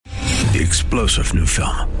The explosive new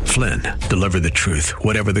film, Flynn, Deliver the Truth,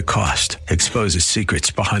 Whatever the Cost, exposes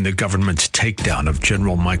secrets behind the government's takedown of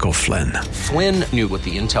General Michael Flynn. Flynn knew what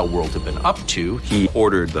the intel world had been up to. He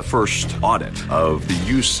ordered the first audit of the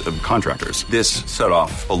use of contractors. This set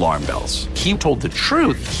off alarm bells. He told the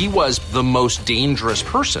truth. He was the most dangerous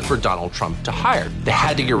person for Donald Trump to hire. They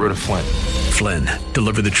had to get rid of Flynn. Flynn,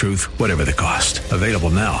 Deliver the Truth, Whatever the Cost. Available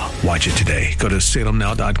now. Watch it today. Go to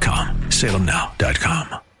salemnow.com.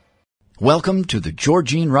 salemnow.com. Welcome to the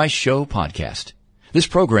Georgene Rice Show podcast. This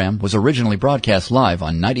program was originally broadcast live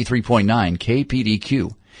on 93.9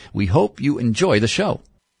 KPDQ. We hope you enjoy the show.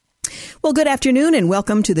 Well, good afternoon and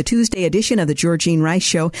welcome to the Tuesday edition of the Georgene Rice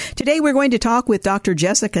Show. Today we're going to talk with Dr.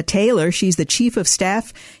 Jessica Taylor. She's the Chief of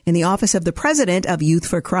Staff in the Office of the President of Youth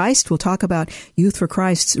for Christ. We'll talk about Youth for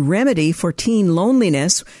Christ's remedy for teen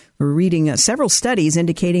loneliness. We're reading several studies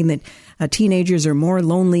indicating that teenagers are more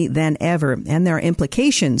lonely than ever, and there are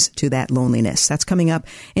implications to that loneliness. That's coming up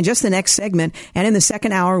in just the next segment. And in the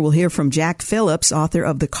second hour, we'll hear from Jack Phillips, author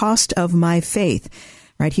of The Cost of My Faith,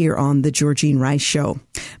 right here on the Georgene Rice Show.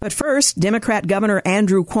 But first, Democrat Governor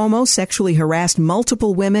Andrew Cuomo sexually harassed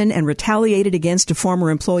multiple women and retaliated against a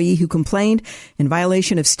former employee who complained in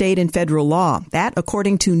violation of state and federal law. That,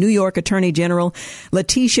 according to New York Attorney General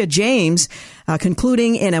Letitia James,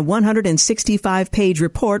 concluding in a 165-page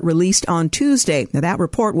report released on Tuesday. Now, that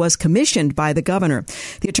report was commissioned by the governor.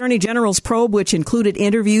 The Attorney General's probe, which included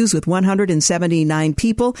interviews with 179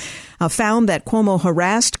 people, found that Cuomo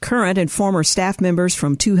harassed current and former staff members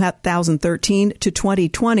from 2013 to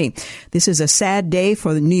 2020. This is a sad day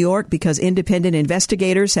for New York because independent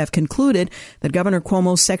investigators have concluded that Governor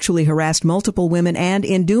Cuomo sexually harassed multiple women and,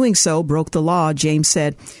 in doing so, broke the law, James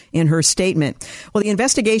said in her statement. Well, the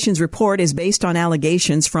investigation's report is based on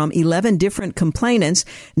allegations from 11 different complainants,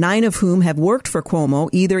 9 of whom have worked for Cuomo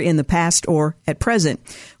either in the past or at present.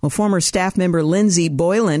 Well, former staff member Lindsey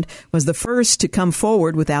Boyland was the first to come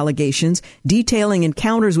forward with allegations detailing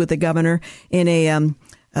encounters with the governor in a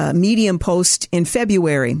Medium post in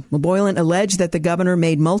February. Well, Boyland alleged that the governor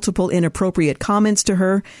made multiple inappropriate comments to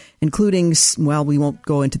her, including, well, we won't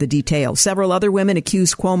go into the details. Several other women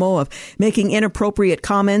accused Cuomo of making inappropriate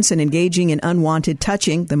comments and engaging in unwanted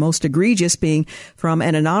touching, the most egregious being from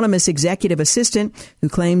an anonymous executive assistant who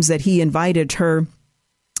claims that he invited her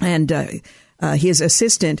and his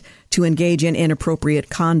assistant to engage in inappropriate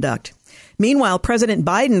conduct. Meanwhile, President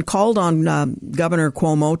Biden called on Governor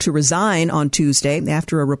Cuomo to resign on Tuesday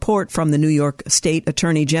after a report from the New York State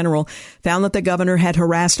Attorney General found that the governor had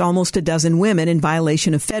harassed almost a dozen women in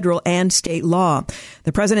violation of federal and state law.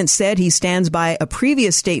 The president said he stands by a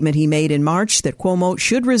previous statement he made in March that Cuomo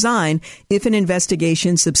should resign if an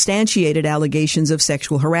investigation substantiated allegations of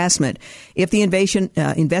sexual harassment. If the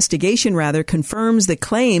investigation confirms the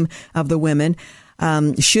claim of the women,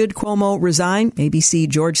 should Cuomo resign? ABC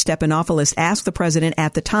George Stephanopoulos asked the president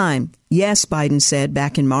at the time. Yes, Biden said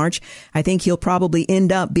back in March. I think he'll probably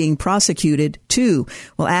end up being prosecuted, too.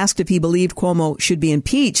 Well, asked if he believed Cuomo should be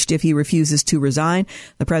impeached if he refuses to resign,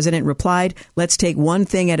 the president replied, let's take one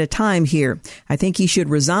thing at a time here. I think he should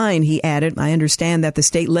resign, he added. I understand that the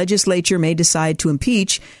state legislature may decide to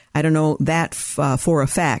impeach. I don't know that for a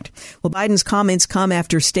fact. Well, Biden's comments come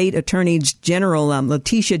after State Attorney General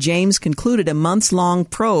Letitia James concluded a months-long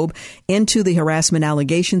probe into the harassment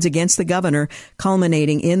allegations against the governor,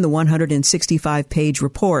 culminating in the 165-page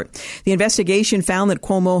report. The investigation found that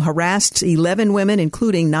Cuomo harassed 11 women,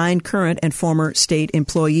 including 9 current and former state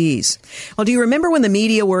employees. Well, do you remember when the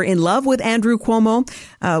media were in love with Andrew Cuomo?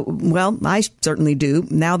 Well, I certainly do.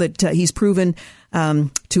 Now that he's proven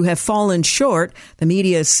to have fallen short, the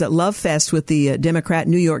media's love fest with the Democrat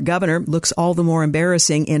New York governor looks all the more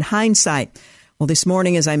embarrassing in hindsight. Well, this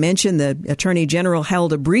morning, as I mentioned, the Attorney General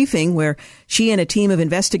held a briefing where she and a team of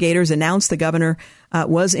investigators announced the governor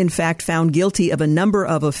was, in fact, found guilty of a number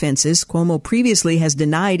of offenses. Cuomo previously has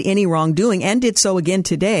denied any wrongdoing and did so again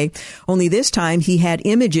today. Only this time he had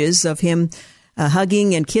images of him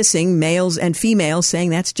hugging and kissing males and females, saying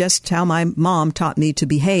that's just how my mom taught me to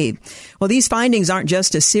behave. Well, these findings aren't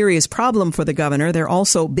just a serious problem for the governor. They're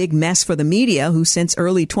also a big mess for the media, who since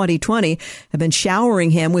early 2020 have been showering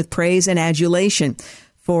him with praise and adulation.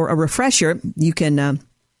 For a refresher, you can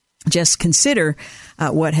just consider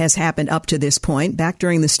what has happened up to this point. Back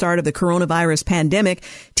during the start of the coronavirus pandemic,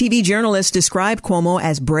 TV journalists described Cuomo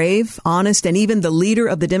as brave, honest, and even the leader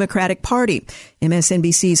of the Democratic Party.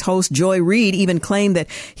 MSNBC's host Joy Reid even claimed that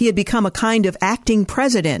he had become a kind of acting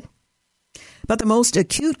president. But the most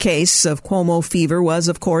acute case of Cuomo fever was,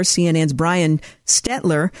 of course, CNN's Brian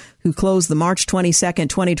Stetler, who closed the March 22nd,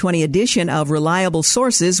 2020 edition of Reliable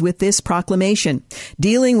Sources with this proclamation.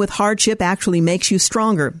 Dealing with hardship actually makes you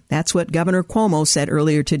stronger. That's what Governor Cuomo said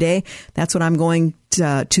earlier today. That's what I'm going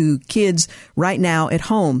to kids right now at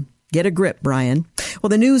home. Get a grip, Brian. Well,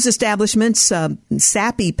 the news establishment's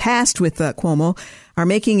sappy past with Cuomo are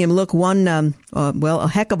making him look a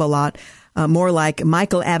heck of a lot more like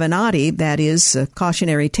Michael Avenatti. That is a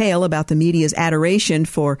cautionary tale about the media's adoration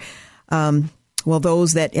for,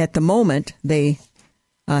 those that at the moment they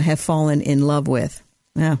have fallen in love with.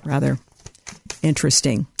 Rather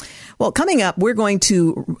interesting. Well, coming up, we're going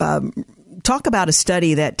to talk about a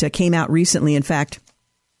study that came out recently. In fact,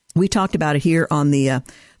 we talked about it here on the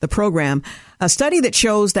program, a study that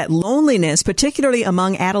shows that loneliness, particularly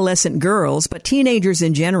among adolescent girls, but teenagers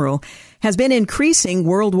in general, has been increasing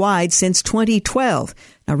worldwide since 2012.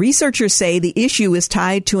 Now, researchers say the issue is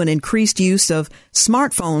tied to an increased use of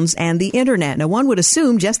smartphones and the internet. Now, one would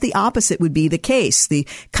assume just the opposite would be the case, the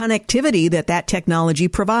connectivity that technology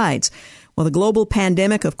provides. Well, the global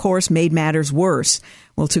pandemic, of course, made matters worse.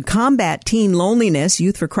 Well, to combat teen loneliness,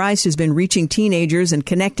 Youth for Christ has been reaching teenagers and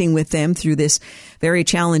connecting with them through this very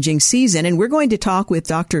challenging season. And we're going to talk with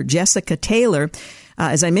Dr. Jessica Taylor.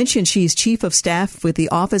 As I mentioned, she's Chief of Staff with the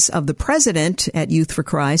Office of the President at Youth for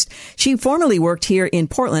Christ. She formerly worked here in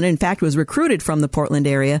Portland, in fact, was recruited from the Portland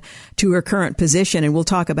area to her current position. And we'll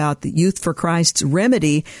talk about the Youth for Christ's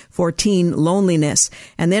remedy for teen loneliness.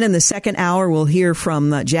 And then in the second hour, we'll hear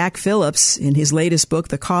from Jack Phillips in his latest book,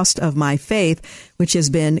 The Cost of My Faith, which has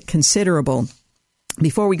been considerable.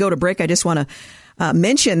 Before we go to break, I just want to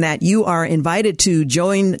mention that you are invited to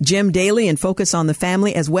join Jim Daly and Focus on the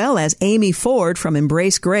Family, as well as Amy Ford from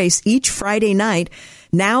Embrace Grace each Friday night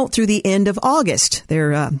now through the end of August.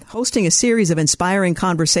 They're hosting a series of inspiring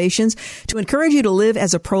conversations to encourage you to live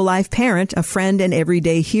as a pro-life parent, a friend, and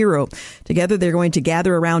everyday hero. Together, they're going to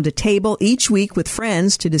gather around a table each week with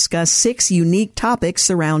friends to discuss 6 unique topics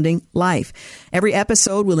surrounding life. Every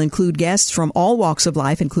episode will include guests from all walks of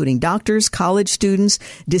life, including doctors, college students,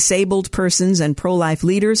 disabled persons, and pro-life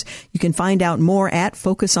leaders. You can find out more at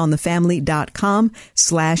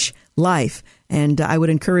focusonthefamily.com/life. And I would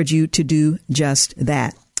encourage you to do just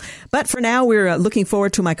that. But for now, we're looking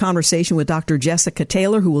forward to my conversation with Dr. Jessica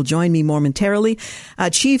Taylor, who will join me momentarily,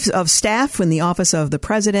 Chief of Staff in the Office of the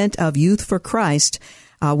President of Youth for Christ,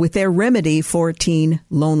 with their remedy for teen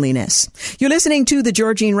loneliness. You're listening to The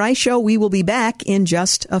Georgene Rice Show. We will be back in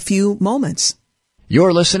just a few moments.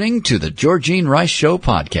 You're listening to The Georgene Rice Show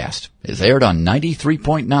podcast. It's aired on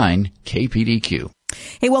 93.9 KPDQ.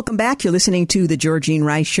 Hey, welcome back. You're listening to The Georgene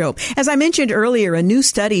Rice Show. As I mentioned earlier, a new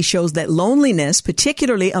study shows that loneliness,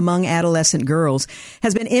 particularly among adolescent girls,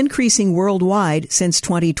 has been increasing worldwide since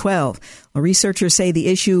 2012. Well, researchers say the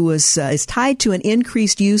issue is tied to an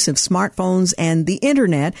increased use of smartphones and the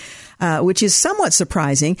internet, which is somewhat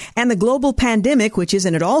surprising, and the global pandemic, which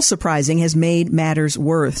isn't at all surprising, has made matters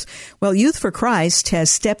worse. Well, Youth for Christ has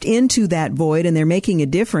stepped into that void, and they're making a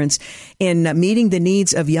difference in meeting the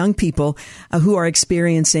needs of young people who are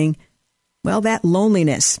experiencing that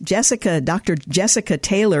loneliness. Dr. Jessica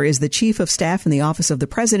Taylor is the Chief of Staff in the Office of the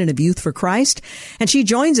President of Youth for Christ, and she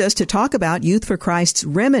joins us to talk about Youth for Christ's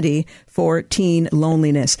remedy for teen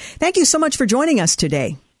loneliness. Thank you so much for joining us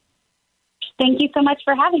today. Thank you so much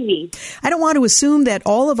for having me. I don't want to assume that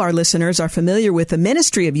all of our listeners are familiar with the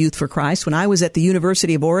ministry of Youth for Christ. When I was at the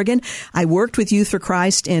University of Oregon, I worked with Youth for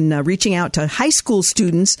Christ in reaching out to high school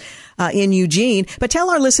students in Eugene. But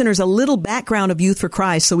tell our listeners a little background of Youth for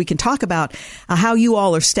Christ so we can talk about how you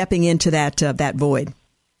all are stepping into that void.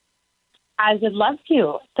 I would love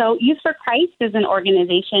to. So Youth for Christ is an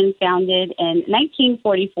organization founded in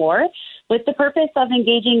 1944 with the purpose of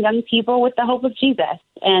engaging young people with the hope of Jesus.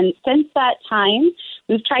 And since that time,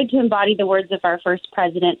 we've tried to embody the words of our first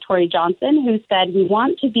president, Tory Johnson, who said, "We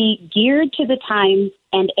want to be geared to the times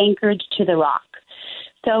and anchored to the rock."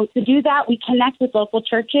 So to do that, we connect with local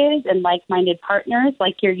churches and like-minded partners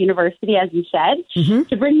like your university, as you said,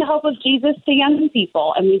 to bring the hope of Jesus to young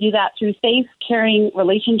people. And we do that through safe, caring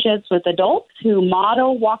relationships with adults who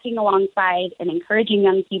model walking alongside and encouraging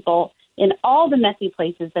young people in all the messy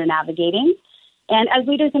places they're navigating. And as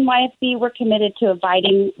leaders in YFC, we're committed to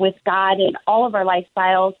abiding with God in all of our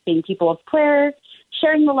lifestyles, being people of prayer,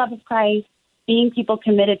 sharing the love of Christ, being people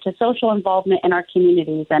committed to social involvement in our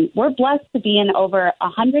communities. And we're blessed to be in over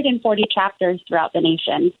 140 chapters throughout the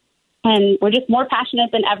nation. And we're just more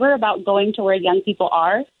passionate than ever about going to where young people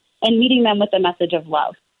are and meeting them with a message of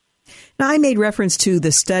love. Now, I made reference to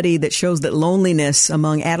the study that shows that loneliness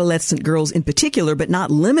among adolescent girls in particular, but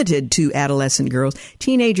not limited to adolescent girls,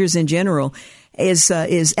 teenagers in general, is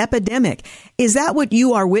epidemic. Is that what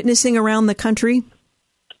you are witnessing around the country?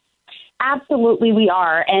 Absolutely, we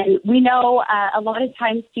are. And we know a lot of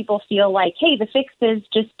times people feel like, hey, the fix is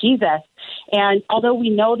just Jesus. And although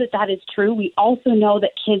we know that that is true, we also know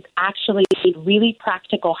that kids actually need really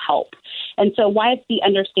practical help. And so YFC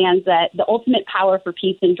understands that the ultimate power for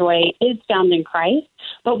peace and joy is found in Christ,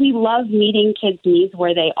 but we love meeting kids' needs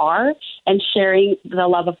where they are and sharing the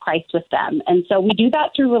love of Christ with them. And so we do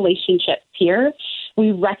that through relationships here.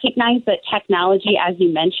 We recognize that technology, as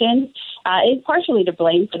you mentioned, is partially to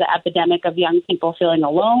blame for the epidemic of young people feeling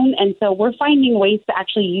alone. And so we're finding ways to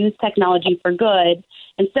actually use technology for good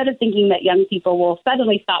instead of thinking that young people will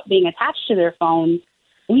suddenly stop being attached to their phones.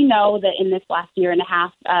 We know that in this last year and a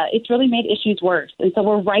half, it's really made issues worse. And so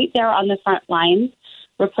we're right there on the front lines,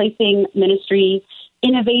 replacing ministry,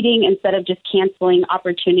 innovating instead of just canceling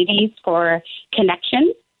opportunities for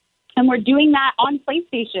connection. And we're doing that on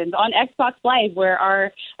PlayStations, on Xbox Live, where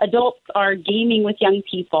our adults are gaming with young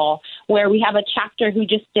people, where we have a chapter who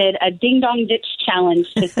just did a ding-dong ditch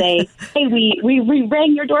challenge to say, hey, we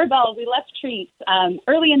rang your doorbell, we left treats.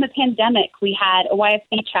 Early in the pandemic, we had a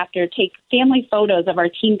YFC chapter take family photos of our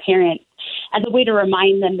teen parents as a way to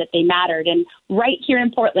remind them that they mattered. And right here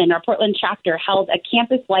in Portland, our Portland chapter held a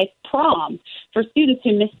campus life prom for students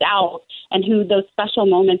who missed out and who those special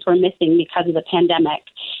moments were missing because of the pandemic.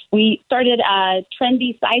 We started a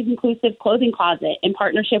trendy size-inclusive clothing closet in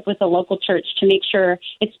partnership with a local church to make sure,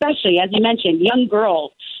 especially, as you mentioned, young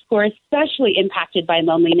girls who are especially impacted by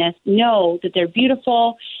loneliness know that they're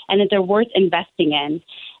beautiful and that they're worth investing in.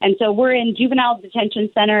 And so we're in juvenile detention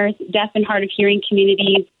centers, deaf and hard of hearing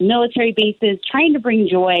communities, military bases, trying to bring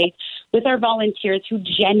joy with our volunteers who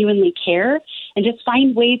genuinely care and just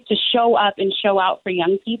find ways to show up and show out for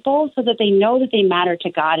young people so that they know that they matter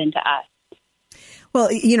to God and to us. Well,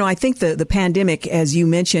 you know, I think the pandemic, as you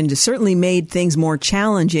mentioned, certainly made things more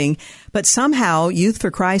challenging, but somehow Youth for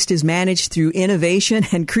Christ has managed through innovation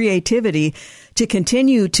and creativity to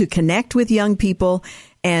continue to connect with young people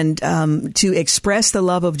and to express the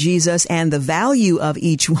love of Jesus and the value of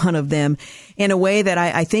each one of them in a way that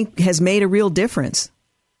I think has made a real difference.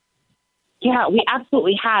 Yeah, we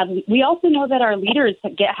absolutely have. We also know that our leaders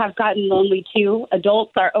have gotten lonely too.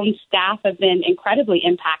 Adults, our own staff have been incredibly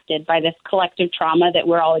impacted by this collective trauma that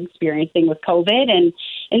we're all experiencing with COVID. And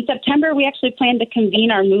in September, we actually plan to convene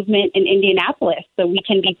our movement in Indianapolis so we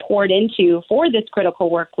can be poured into for this critical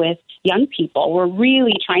work with young people. We're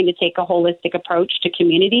really trying to take a holistic approach to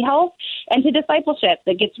community health and to discipleship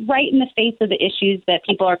that gets right in the face of the issues that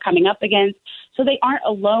people are coming up against so they aren't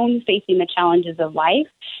alone facing the challenges of life.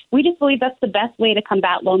 We just believe that's the best way to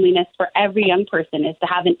combat loneliness for every young person is to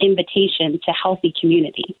have an invitation to healthy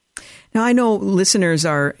community. Now, I know listeners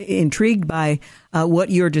are intrigued by what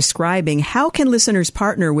you're describing. How can listeners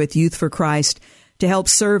partner with Youth for Christ to help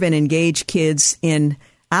serve and engage kids in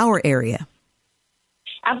our area?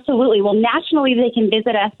 Absolutely. Well, nationally, they can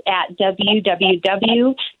visit us at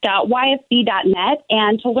www.yfc.net.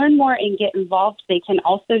 And to learn more and get involved, they can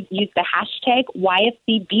also use the hashtag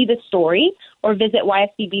YFCBeTheStory or visit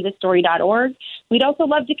yfcbethestory.org. We'd also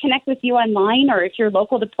love to connect with you online, or if you're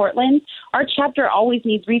local to Portland, our chapter always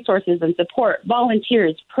needs resources and support,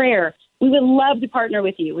 volunteers, prayer. We would love to partner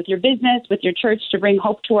with you, with your business, with your church to bring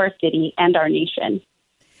hope to our city and our nation.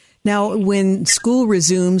 Now, when school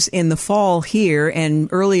resumes in the fall here and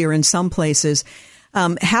earlier in some places,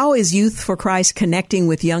 how is Youth for Christ connecting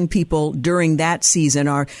with young people during that season?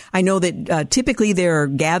 I know that typically there are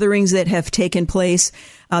gatherings that have taken place.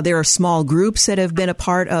 There are small groups that have been a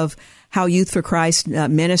part of how Youth for Christ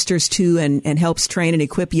ministers to and helps train and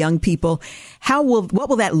equip young people. What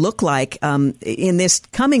will that look like in this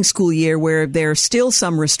coming school year where there are still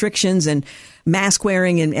some restrictions and mask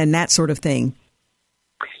wearing and that sort of thing?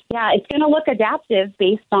 Yeah, it's going to look adaptive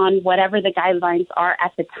based on whatever the guidelines are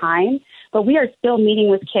at the time. But we are still meeting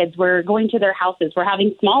with kids. We're going to their houses. We're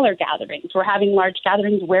having smaller gatherings. We're having large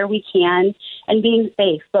gatherings where we can and being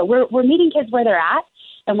safe. But we're meeting kids where they're at,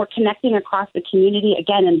 and we're connecting across the community,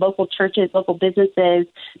 again, in local churches, local businesses,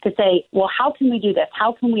 to say, well, how can we do this?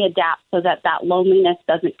 How can we adapt so that that loneliness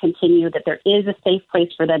doesn't continue, that there is a safe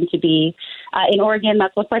place for them to be? In Oregon,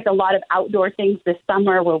 that looks like a lot of outdoor things this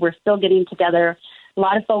summer where we're still getting together. A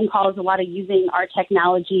lot of phone calls, a lot of using our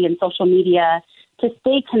technology and social media to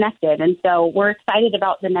stay connected. And so we're excited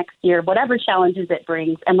about the next year, whatever challenges it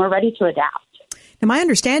brings, and we're ready to adapt. Now, my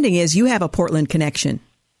understanding is you have a Portland connection.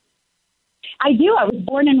 I do. I was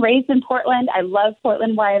born and raised in Portland. I love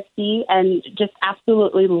Portland YFC and just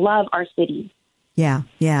absolutely love our city.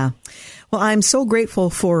 Yeah. Well, I'm so grateful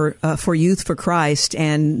for Youth for Christ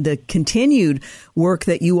and the continued work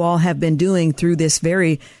that you all have been doing through this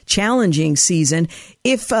very challenging season.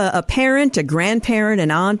 If a parent, a grandparent,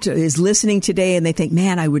 an aunt is listening today and they think,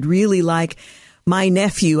 man, I would really like my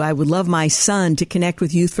nephew, I would love my son to connect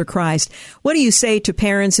with Youth for Christ, what do you say to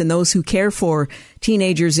parents and those who care for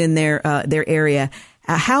teenagers in their area,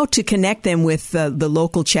 how to connect them with the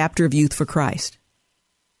local chapter of Youth for Christ?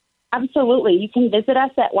 Absolutely. You can visit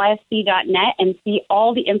us at ysc.net and see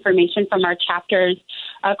all the information from our chapters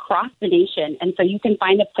across the nation. And so you can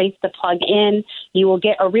find a place to plug in. You will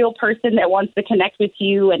get a real person that wants to connect with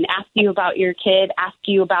you and ask you about your kid, ask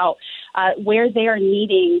you about where they are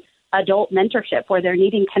needing adult mentorship, where they're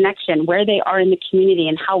needing connection, where they are in the community,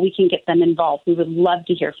 and how we can get them involved. We would love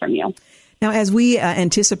to hear from you. Now, as we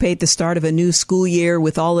anticipate the start of a new school year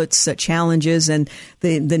with all its challenges and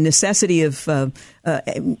the necessity of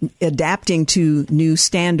adapting to new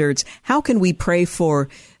standards, how can we pray for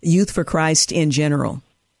Youth for Christ in general?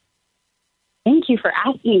 Thank you for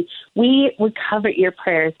asking. We would covet your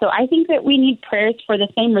prayers. So I think that we need prayers for the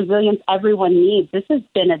same resilience everyone needs. This has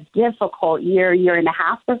been a difficult year and a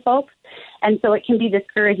half for folks. And so it can be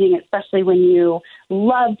discouraging, especially when you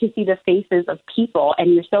love to see the faces of people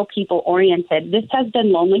and you're so people-oriented. This has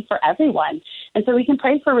been lonely for everyone. And so we can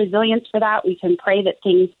pray for resilience for that. We can pray that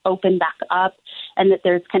things open back up and that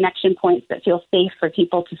there's connection points that feel safe for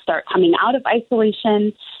people to start coming out of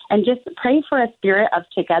isolation, and just pray for a spirit of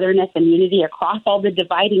togetherness and unity across all the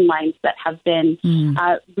dividing lines that have been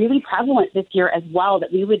really prevalent this year as well,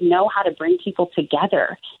 that we would know how to bring people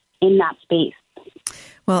together in that space.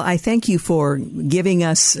 Well, I thank you for giving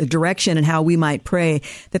us direction and how we might pray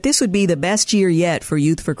that this would be the best year yet for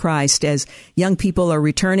Youth for Christ as young people are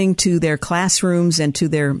returning to their classrooms and to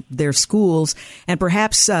their schools, and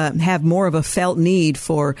perhaps have more of a felt need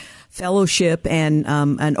for fellowship and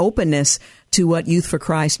an openness to what Youth for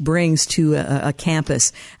Christ brings to a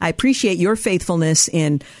campus. I appreciate your faithfulness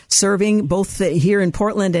in serving both here in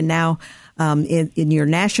Portland and now in your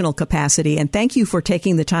national capacity. And thank you for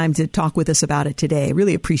taking the time to talk with us about it today. I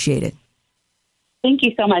really appreciate it. Thank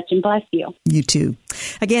you so much, and bless you. You too.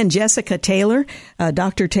 Again, Jessica Taylor.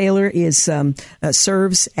 Dr. Taylor is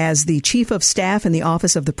serves as the Chief of Staff in the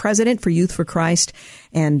Office of the President for Youth for Christ,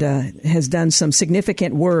 and has done some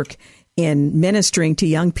significant work in ministering to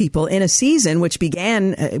young people in a season which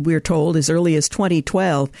began, we're told, as early as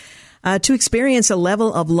 2012, to experience a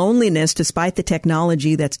level of loneliness despite the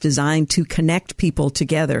technology that's designed to connect people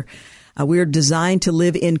together. We're designed to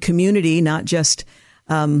live in community, not just,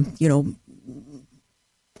 put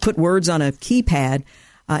words on a keypad,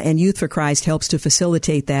 and Youth for Christ helps to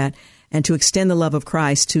facilitate that and to extend the love of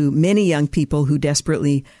Christ to many young people who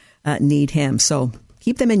desperately need Him. So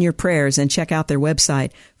keep them in your prayers and check out their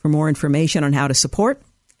website for more information on how to support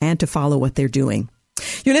and to follow what they're doing.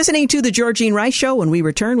 You're listening to The Georgene Rice Show. When we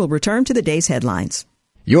return, we'll return to the day's headlines.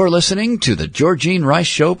 You're listening to The Georgene Rice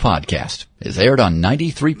Show podcast. It's aired on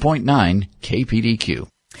 93.9 KPDQ.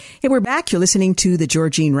 Hey, we're back. You're listening to The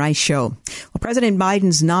Georgene Rice Show. Well, President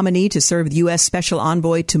Biden's nominee to serve the U.S. Special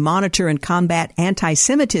Envoy to monitor and combat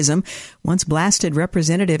anti-Semitism once blasted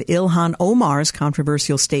Representative Ilhan Omar's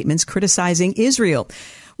controversial statements criticizing Israel.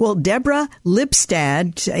 Well, Deborah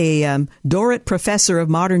Lipstadt, a Dorrit professor of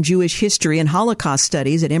modern Jewish history and Holocaust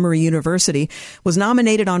studies at Emory University, was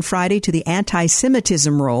nominated on Friday to the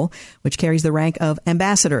anti-Semitism role, which carries the rank of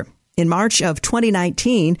ambassador. In March of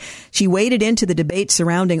 2019, she waded into the debate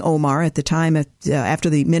surrounding Omar at the time after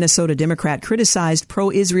the Minnesota Democrat criticized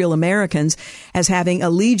pro-Israel Americans as having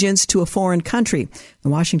allegiance to a foreign country. The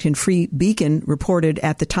Washington Free Beacon reported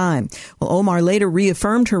at the time. Well, Omar later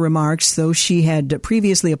reaffirmed her remarks, though she had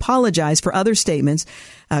previously apologized for other statements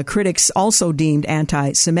critics also deemed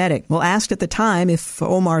anti-Semitic. Well, asked at the time if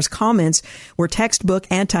Omar's comments were textbook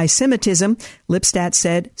anti-Semitism, Lipstadt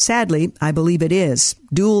said, "Sadly, I believe it is.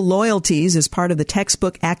 Dual loyalties is part of the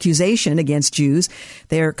textbook accusation against Jews.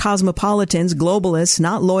 They're cosmopolitans, globalists,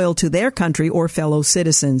 not loyal to their country or fellow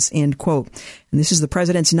citizens," end quote. And this is the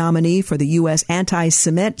president's nominee for the U.S.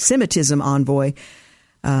 anti-Semitism envoy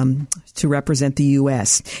to represent the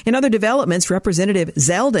U.S. In other developments, Representative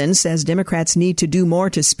Zeldin says Democrats need to do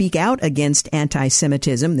more to speak out against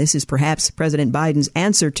anti-Semitism. This is perhaps President Biden's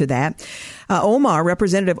answer to that.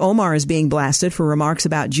 Representative Omar is being blasted for remarks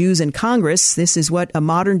about Jews in Congress. This is what a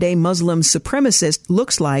modern-day Muslim supremacist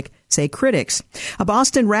looks like, say critics. A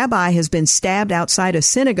Boston rabbi has been stabbed outside a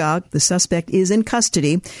synagogue. The suspect is in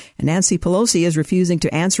custody, and Nancy Pelosi is refusing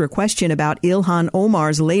to answer a question about Ilhan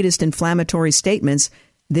Omar's latest inflammatory statements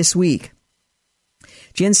this week.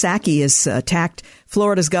 Jen Psaki has attacked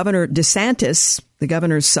Florida's Governor DeSantis The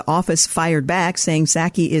governor's office fired back, saying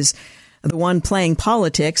Psaki is the one playing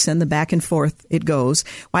politics, and the back and forth it goes.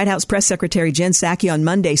 White House Press Secretary Jen Psaki on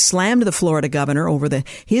Monday slammed the Florida governor over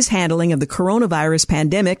his handling of the coronavirus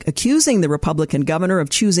pandemic, accusing the Republican governor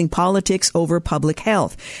of choosing politics over public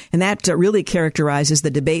health. And that really characterizes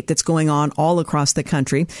the debate that's going on all across the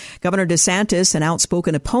country. Governor DeSantis, an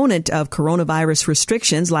outspoken opponent of coronavirus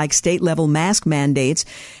restrictions like state-level mask mandates,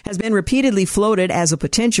 has been repeatedly floated as a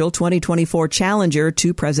potential 2024 challenger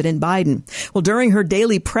to President Biden. Well, during her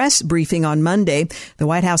daily press briefing on Monday, the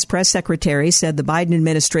White House press secretary said the Biden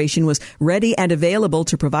administration was ready and available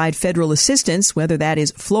to provide federal assistance, whether that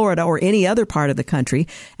is Florida or any other part of the country,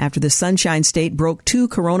 after the Sunshine State broke 2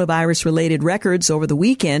 coronavirus-related records over the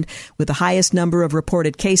weekend, with the highest number of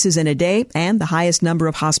reported cases in a day and the highest number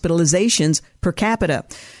of hospitalizations per capita.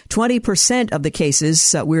 20% of the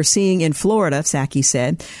cases we're seeing in Florida, Psaki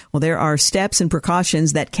said. Well, there are steps and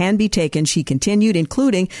precautions that can be taken, she continued,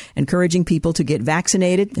 including encouraging people to get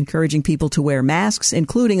vaccinated, encouraging people to wear masks,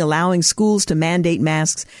 including allowing schools to mandate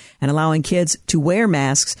masks and allowing kids to wear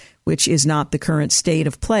masks, which is not the current state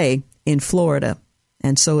of play in Florida.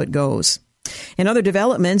 And so it goes. In other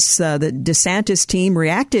developments, the DeSantis team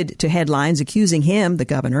reacted to headlines accusing him, the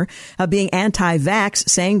governor, of being anti-vax,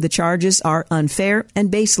 saying the charges are unfair and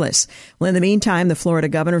baseless. Well, in the meantime, the Florida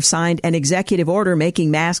governor signed an executive order making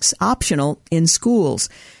masks optional in schools.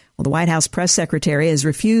 Well, the White House press secretary has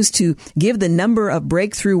refused to give the number of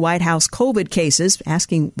breakthrough White House COVID cases,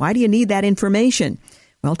 asking, why do you need that information?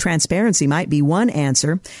 Well, transparency might be one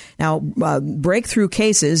answer. Now, breakthrough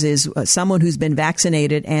cases is someone who's been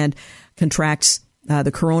vaccinated and contracts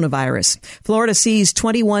the coronavirus. Florida sees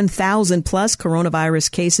 21,000 plus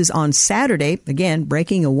coronavirus cases on Saturday, again,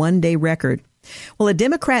 breaking a one-day record. Well, a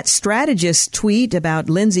Democrat strategist tweet about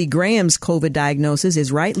Lindsey Graham's COVID diagnosis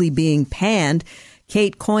is rightly being panned.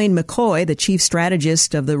 Kate Coyne-McCoy, the chief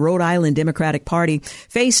strategist of the Rhode Island Democratic Party,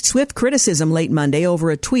 faced swift criticism late Monday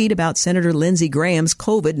over a tweet about Senator Lindsey Graham's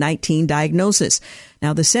COVID-19 diagnosis.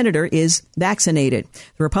 Now, the senator is vaccinated.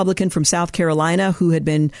 The Republican from South Carolina, who had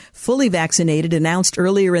been fully vaccinated, announced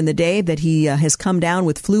earlier in the day that he has come down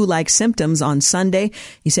with flu-like symptoms on Sunday.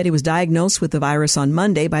 He said he was diagnosed with the virus on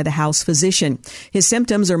Monday by the House physician. His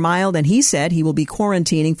symptoms are mild, and he said he will be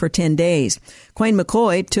quarantining for 10 days.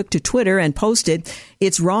 Coyne-McCoy took to Twitter and posted,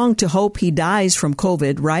 "It's wrong to hope he dies from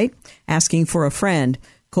COVID, right?" Asking for a friend.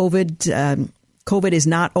 COVID is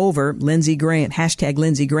not over, Lindsey Graham, hashtag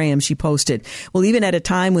Lindsey Graham, she posted. Well, even at a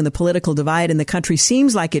time when the political divide in the country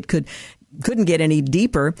seems like it couldn't get any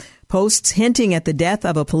deeper, posts hinting at the death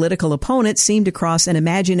of a political opponent seem to cross an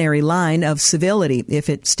imaginary line of civility, if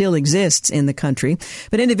it still exists in the country.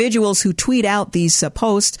 But individuals who tweet out these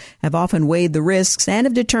posts have often weighed the risks and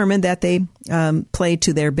have determined that they play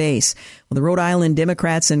to their base. Well, the Rhode Island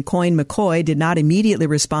Democrats and Coyne-McCoy did not immediately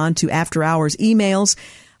respond to after-hours emails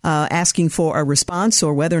asking for a response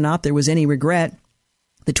or whether or not there was any regret.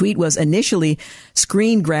 The tweet was initially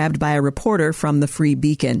screen grabbed by a reporter from the Free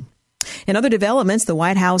Beacon. In other developments, the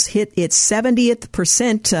White House hit its 70th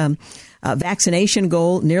percent vaccination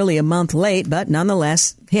goal nearly a month late, but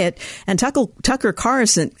nonetheless hit. And Tucker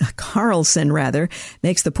Carlson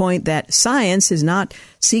makes the point that science is not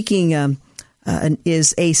seeking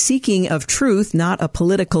is a seeking of truth, not a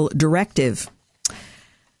political directive.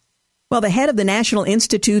 Well, the head of the National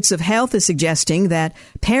Institutes of Health is suggesting that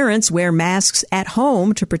parents wear masks at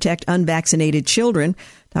home to protect unvaccinated children.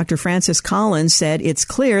 Dr. Francis Collins said it's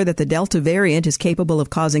clear that the Delta variant is capable of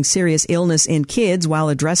causing serious illness in kids while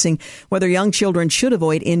addressing whether young children should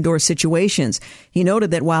avoid indoor situations. He noted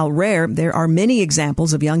that while rare, there are many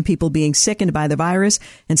examples of young people being sickened by the virus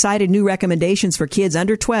and cited new recommendations for kids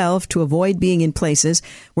under 12 to avoid being in places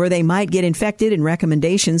where they might get infected and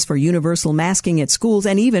recommendations for universal masking at schools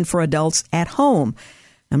and even for adults at home.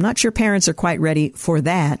 I'm not sure parents are quite ready for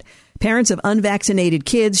that. Parents of unvaccinated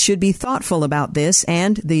kids should be thoughtful about this,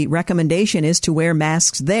 and the recommendation is to wear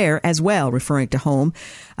masks there as well, referring to home.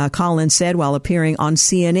 Collins said while appearing on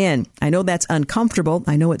CNN, "I know that's uncomfortable.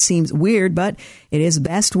 I know it seems weird, but it is the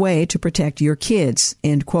best way to protect your kids,"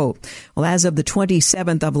 end quote. Well, as of the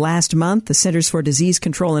 27th of last month, the Centers for Disease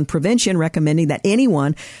Control and Prevention recommending that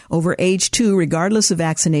anyone over age 2, regardless of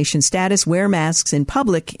vaccination status, wear masks in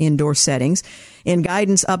public indoor settings. In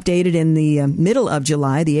guidance updated in the middle of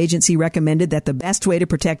July, the agency recommended that the best way to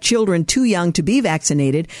protect children too young to be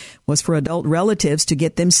vaccinated was for adult relatives to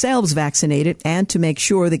get themselves vaccinated and to make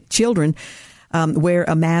sure that children wear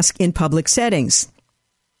a mask in public settings.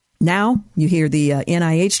 Now you hear the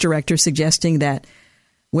NIH director suggesting that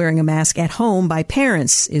wearing a mask at home by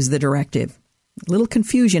parents is the directive. a little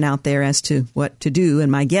confusion out there as to what to do.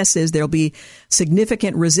 And my guess is there'll be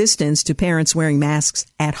significant resistance to parents wearing masks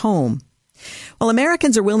at home. Well,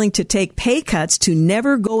 Americans are willing to take pay cuts to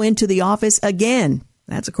never go into the office again.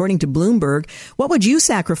 That's according to Bloomberg. What would you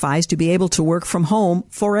sacrifice to be able to work from home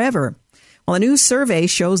forever? Well, a new survey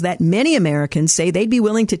shows that many Americans say they'd be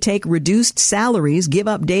willing to take reduced salaries, give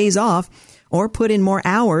up days off, or put in more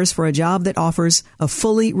hours for a job that offers a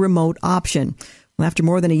fully remote option. Well, after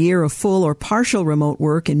more than a year of full or partial remote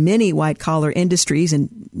work in many white-collar industries,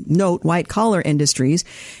 and note white-collar industries,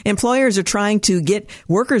 employers are trying to get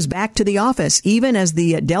workers back to the office, even as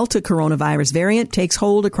the Delta coronavirus variant takes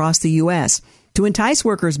hold across the U.S. To entice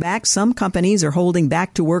workers back, some companies are holding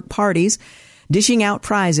back-to-work parties, dishing out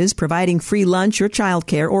prizes, providing free lunch or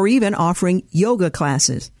childcare, or even offering yoga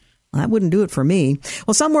classes. Well, that wouldn't do it for me.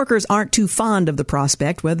 Well, some workers aren't too fond of the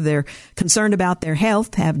prospect, whether they're concerned about their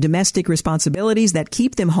health, have domestic responsibilities that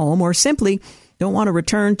keep them home, or simply don't want to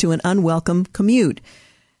return to an unwelcome commute.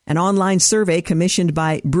 An online survey commissioned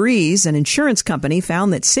by Breeze, an insurance company,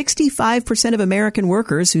 found that 65% of American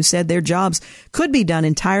workers who said their jobs could be done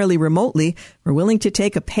entirely remotely were willing to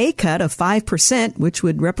take a pay cut of 5%, which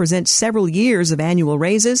would represent several years of annual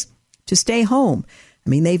raises, to stay home. I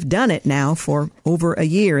mean, they've done it now for over a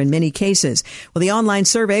year in many cases. Well, the online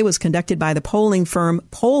survey was conducted by the polling firm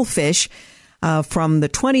Pollfish from the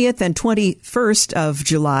 20th and 21st of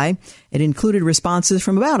July. It included responses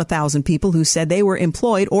from about 1,000 people who said they were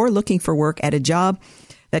employed or looking for work at a job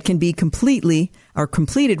that can be completed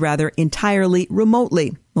entirely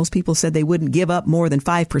remotely. Most people said they wouldn't give up more than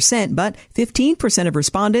 5%, but 15% of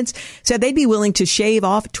respondents said they'd be willing to shave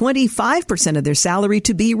off 25% of their salary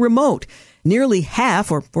to be remote. Nearly half,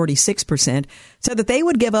 or 46%, said that they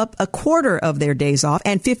would give up a quarter of their days off,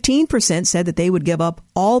 and 15% said that they would give up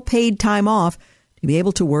all paid time off to be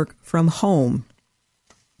able to work from home.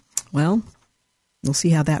 Well, we'll see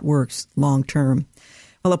how that works long term.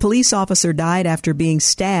 Well, a police officer died after being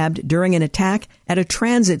stabbed during an attack at a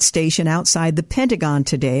transit station outside the Pentagon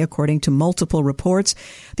today, according to multiple reports.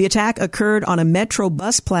 The attack occurred on a Metro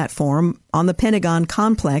bus platform on the Pentagon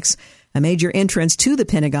complex, a major entrance to the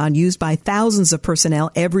Pentagon used by thousands of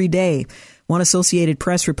personnel every day. One Associated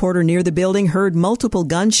Press reporter near the building heard multiple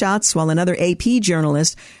gunshots, while another AP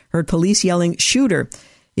journalist heard police yelling, "Shooter."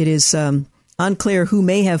 It is unclear who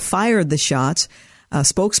may have fired the shots. A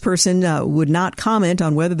spokesperson would not comment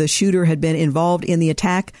on whether the shooter had been involved in the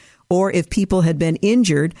attack or if people had been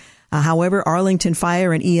injured. However, Arlington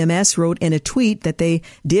Fire and EMS wrote in a tweet that they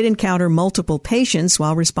did encounter multiple patients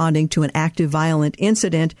while responding to an active violent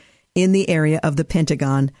incident in the area of the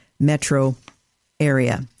Pentagon metro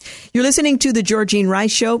area. You're listening to The Georgene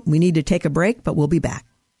Rice Show. We need to take a break, but we'll be back.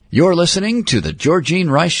 You're listening to The Georgene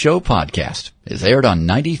Rice Show podcast. It's aired on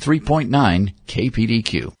 93.9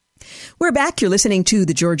 KPDQ. We're back. You're listening to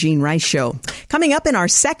The Georgene Rice Show. Coming up in our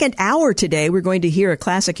second hour today, we're going to hear a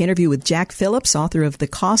classic interview with Jack Phillips, author of The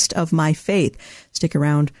Cost of My Faith. Stick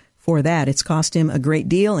around for that. It's cost him a great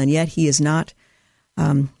deal, and yet he is not,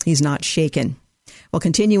 he's not shaken. Well,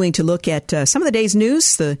 continuing to look at some of the day's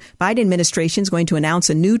news, the Biden administration is going to announce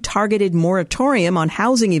a new targeted moratorium on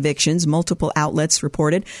housing evictions, multiple outlets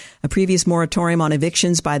reported. A previous moratorium on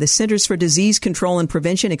evictions by the Centers for Disease Control and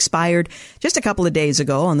Prevention expired just a couple of days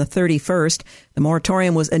ago on the 31st. The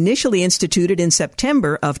moratorium was initially instituted in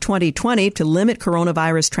September of 2020 to limit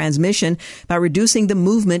coronavirus transmission by reducing the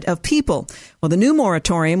movement of people. Well, the new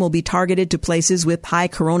moratorium will be targeted to places with high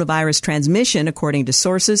coronavirus transmission, according to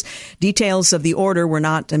sources. Details of the order were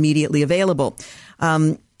not immediately available.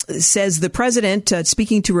 Says the president,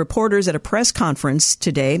 speaking to reporters at a press conference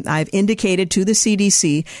today, "I've indicated to the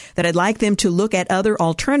CDC that I'd like them to look at other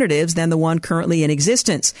alternatives than the one currently in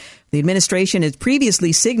existence. The administration has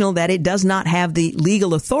previously signaled that it does not have the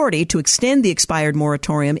legal authority to extend the expired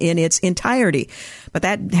moratorium in its entirety. But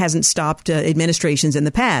that hasn't stopped administrations in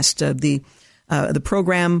the past. The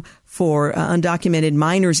program for undocumented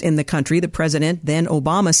minors in the country, the president, then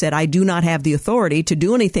Obama, said, I do not have the authority to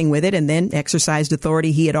do anything with it, and then exercised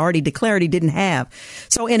authority he had already declared he didn't have.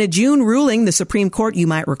 So in a June ruling, the Supreme Court, you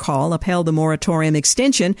might recall, upheld the moratorium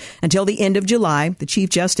extension until the end of July. The Chief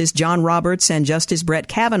Justice John Roberts and Justice Brett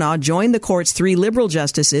Kavanaugh joined the court's 3 liberal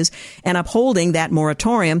justices in upholding that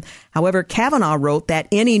moratorium. However, Kavanaugh wrote that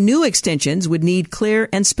any new extensions would need clear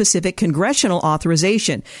and specific congressional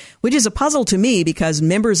authorization, which is a puzzle to me because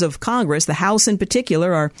members of Congress, the House in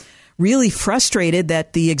particular, are really frustrated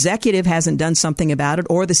that the executive hasn't done something about it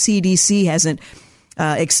or the CDC hasn't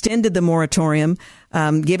extended the moratorium,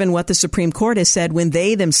 given what the Supreme Court has said when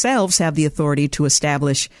they themselves have the authority to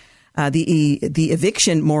establish the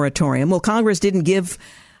eviction moratorium. Well, Congress didn't give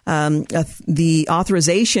the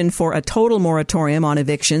authorization for a total moratorium on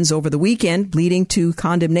evictions over the weekend, leading to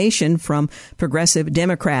condemnation from progressive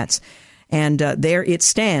Democrats. And there it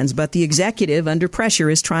stands. But the executive, under pressure,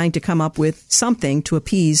 is trying to come up with something to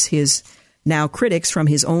appease his now critics from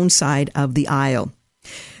his own side of the aisle.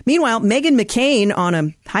 Meanwhile, Meghan McCain on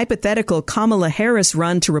a hypothetical Kamala Harris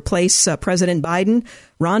run to replace President Biden.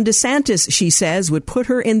 Ron DeSantis, she says, would put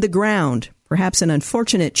her in the ground. Perhaps an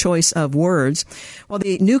unfortunate choice of words. Well,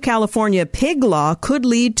 the new California pig law could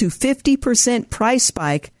lead to 50% price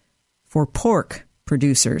spike for pork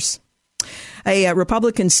producers. A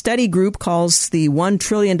Republican study group calls the $1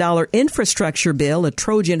 trillion infrastructure bill a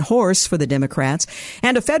Trojan horse for the Democrats.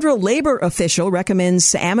 And a federal labor official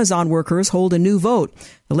recommends Amazon workers hold a new vote.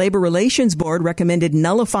 The Labor Relations Board recommended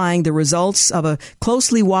nullifying the results of a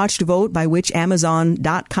closely watched vote by which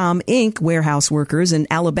Amazon.com Inc. warehouse workers in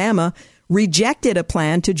Alabama rejected a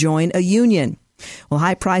plan to join a union. Well,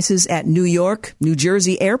 high prices at New York, New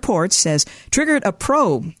Jersey airports has triggered a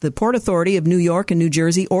probe. The Port Authority of New York and New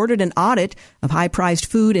Jersey ordered an audit of high-priced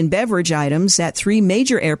food and beverage items at 3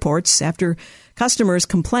 major airports after customers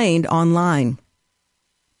complained online.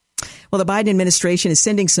 Well, the Biden administration is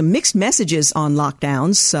sending some mixed messages on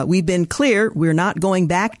lockdowns. We've been clear we're not going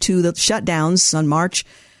back to the shutdowns on March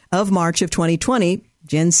of 2020.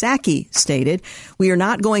 Jen Psaki stated, we are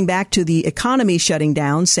not going back to the economy shutting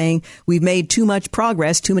down, saying we've made too much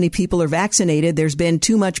progress. Too many people are vaccinated. There's been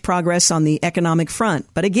too much progress on the economic front.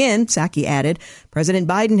 But again, Psaki added, President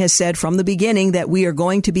Biden has said from the beginning that we are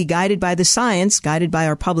going to be guided by the science, guided by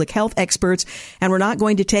our public health experts, and we're not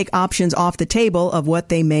going to take options off the table of what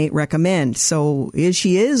they may recommend. So is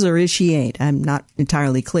she or is she ain't? I'm not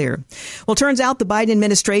entirely clear. Well, turns out the Biden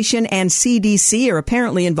administration and CDC are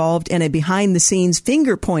apparently involved in a behind-the-scenes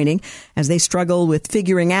finger pointing as they struggle with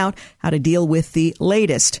figuring out how to deal with the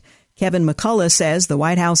latest. Kevin McCullough says the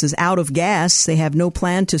White House is out of gas. They have no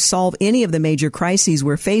plan to solve any of the major crises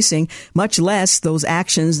we're facing, much less those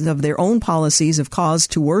actions of their own policies have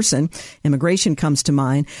caused to worsen. Immigration comes to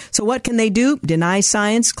mind. So what can they do? Deny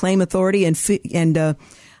science, claim authority, and fear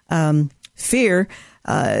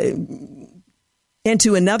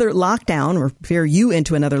into another lockdown, or fear you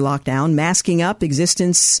into another lockdown, masking up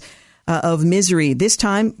existence of misery. This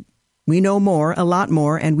time, we know more, a lot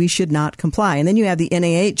more, and we should not comply. And then you have the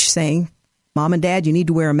NIH saying, Mom and Dad, you need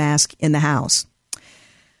to wear a mask in the house.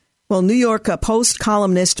 Well, New York Post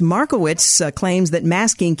columnist Markowitz claims that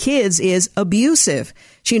masking kids is abusive.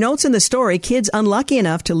 She notes in the story, kids unlucky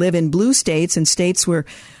enough to live in blue states and states were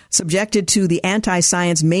subjected to the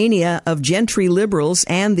anti-science mania of gentry liberals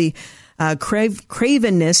and the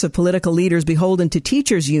cravenness of political leaders beholden to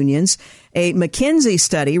teachers' unions. A McKinsey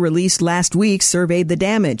study released last week surveyed the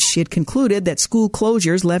damage. It concluded that school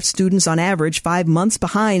closures left students on average 5 months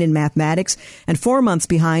behind in mathematics and 4 months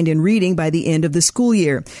behind in reading by the end of the school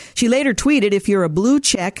year. She later tweeted, if you're a blue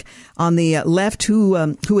check on the left who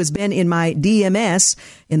has been in my DMS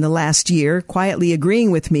in the last year, quietly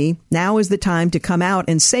agreeing with me, now is the time to come out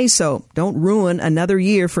and say so. Don't ruin another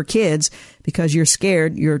year for kids because you're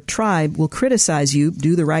scared your tribe will criticize you.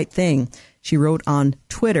 Do the right thing, she wrote on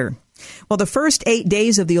Twitter. Well, the first 8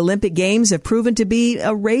 days of the Olympic Games have proven to be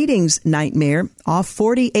a ratings nightmare, off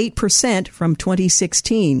 48% from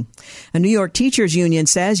 2016. A New York teachers union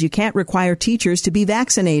says you can't require teachers to be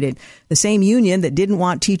vaccinated, the same union that didn't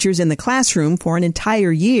want teachers in the classroom for an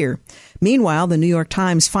entire year. Meanwhile, the New York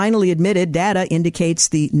Times finally admitted data indicates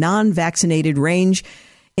the non-vaccinated range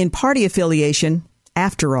in party affiliation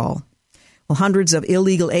after all. Well, hundreds of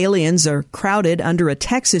illegal aliens are crowded under a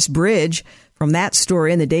Texas bridge. From that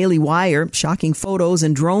story in the Daily Wire, shocking photos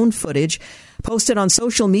and drone footage posted on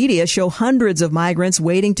social media show hundreds of migrants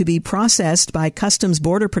waiting to be processed by Customs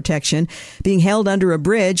Border Protection, being held under a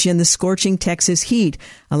bridge in the scorching Texas heat,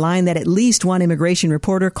 a line that at least one immigration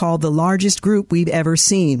reporter called the largest group we've ever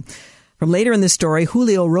seen. From later in the story,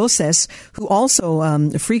 Julio Rosas, who also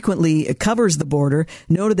frequently covers the border,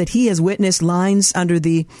 noted that he has witnessed lines under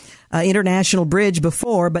the international bridge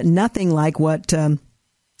before, but nothing like what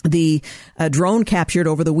the drone captured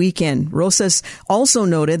over the weekend. Rosas also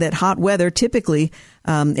noted that hot weather, typically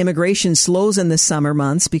immigration slows in the summer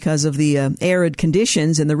months because of the arid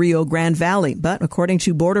conditions in the Rio Grande Valley. But according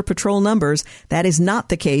to Border Patrol numbers, that is not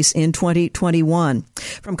the case in 2021.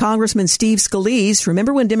 From Congressman Steve Scalise,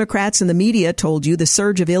 remember when Democrats and the media told you the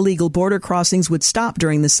surge of illegal border crossings would stop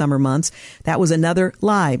during the summer months? That was another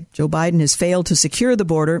lie. Joe Biden has failed to secure the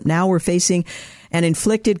border. Now we're facing an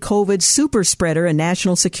inflicted COVID super spreader, a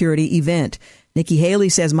national security event. Nikki Haley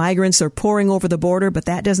says migrants are pouring over the border, but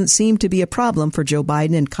that doesn't seem to be a problem for Joe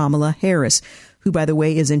Biden and Kamala Harris. who, by the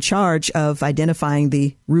way, is in charge of identifying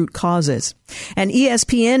the root causes. An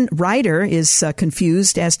ESPN writer is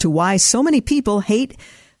confused as to why so many people hate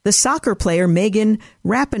the soccer player Megan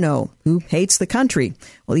Rapinoe, who hates the country.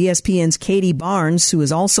 Well, ESPN's Katie Barnes, who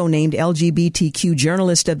is also named LGBTQ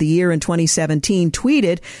Journalist of the Year in 2017,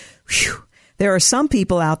 tweeted, "Phew, there are some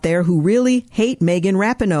people out there who really hate Megan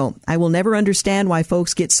Rapinoe. I will never understand why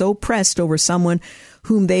folks get so pressed over someone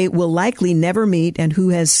whom they will likely never meet and who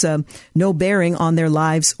has no bearing on their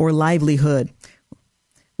lives or livelihood."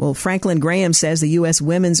 Well, Franklin Graham says the U.S.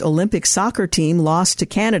 women's Olympic soccer team lost to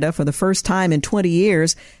Canada for the first time in 20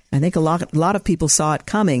 years. I think a lot of people saw it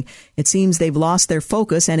coming. It seems they've lost their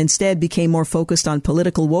focus and instead became more focused on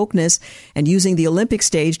political wokeness and using the Olympic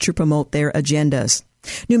stage to promote their agendas.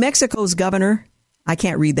 New Mexico's governor, I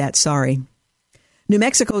can't read that, sorry. New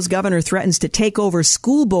Mexico's governor threatens to take over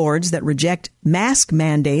school boards that reject mask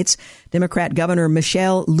mandates. Democrat Governor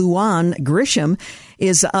Michelle Lujan Grisham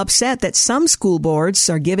is upset that some school boards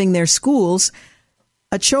are giving their schools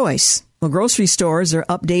a choice. Well, grocery stores are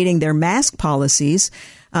updating their mask policies,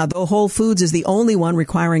 though Whole Foods is the only one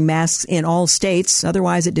requiring masks in all states.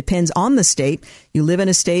 Otherwise, it depends on the state. You live in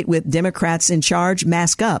a state with Democrats in charge,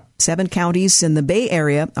 mask up. 7 counties in the Bay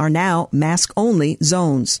Area are now mask-only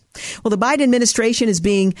zones. Well, the Biden administration is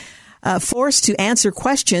being forced to answer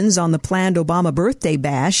questions on the planned Obama birthday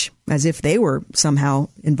bash, as if they were somehow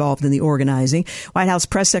involved in the organizing. White House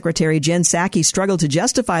Press Secretary Jen Psaki struggled to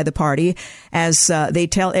justify the party as they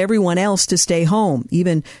tell everyone else to stay home.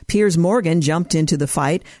 Even Piers Morgan jumped into the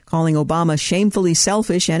fight, calling Obama shamefully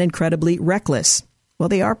selfish and incredibly reckless. Well,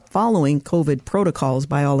 they are following COVID protocols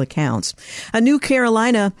by all accounts. A new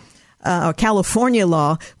California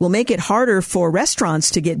law will make it harder for restaurants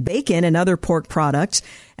to get bacon and other pork products.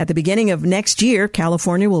 At the beginning of next year,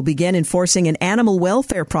 California will begin enforcing an animal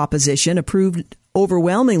welfare proposition approved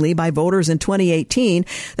overwhelmingly by voters in 2018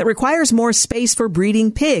 that requires more space for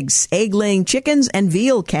breeding pigs, egg-laying chickens, and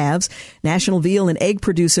veal calves. National veal and egg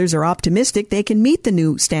producers are optimistic they can meet the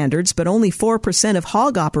new standards, but only 4% of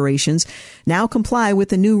hog operations now comply with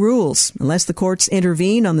the new rules. Unless the courts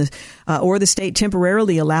intervene on or the state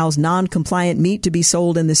temporarily allows non-compliant meat to be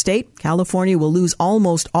sold in the state, California will lose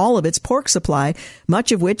almost all of its pork supply,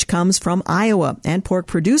 much of which comes from Iowa, and pork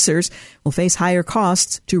producers will face higher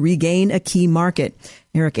costs to regain a key market.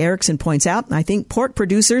 Eric Erickson points out, I think pork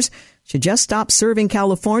producers should just stop serving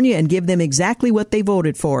California and give them exactly what they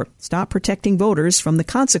voted for. Stop protecting voters from the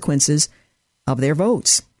consequences of their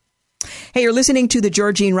votes. Hey, you're listening to the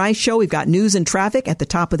Georgene Rice Show. We've got news and traffic at the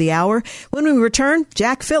top of the hour. When we return,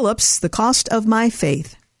 Jack Phillips, The Cost of My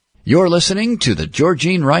Faith. You're listening to the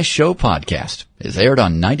Georgene Rice Show podcast. It's aired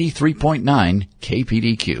on 93.9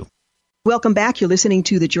 KPDQ. Welcome back. You're listening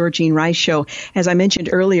to the Georgene Rice Show. As I mentioned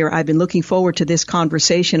earlier, I've been looking forward to this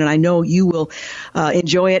conversation, and I know you will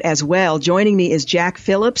enjoy it as well. Joining me is Jack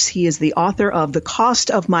Phillips. He is the author of The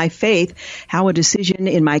Cost of My Faith, How a Decision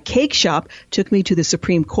in My Cake Shop Took Me to the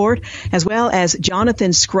Supreme Court, as well as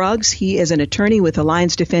Jonathan Scruggs. He is an attorney with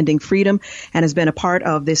Alliance Defending Freedom and has been a part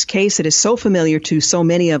of this case that is so familiar to so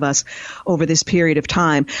many of us over this period of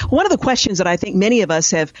time. One of the questions that I think many of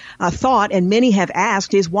us have thought and many have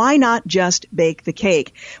asked is, why not just bake the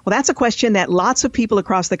cake? Well, that's a question that lots of people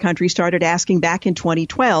across the country started asking back in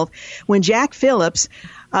 2012 when Jack Phillips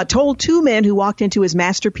told 2 men who walked into his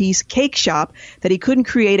Masterpiece Cake Shop that he couldn't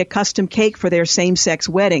create a custom cake for their same-sex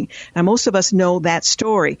wedding. Now, most of us know that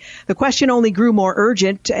story. The question only grew more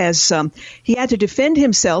urgent as he had to defend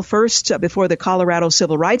himself first before the Colorado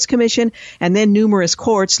Civil Rights Commission and then numerous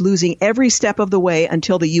courts, losing every step of the way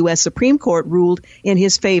until the U.S. Supreme Court ruled in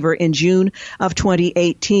his favor in June of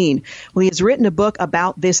 2018. Well, he has written a book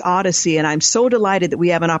about this odyssey, and I'm so delighted that we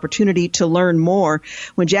have an opportunity to learn more.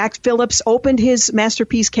 When Jack Phillips opened his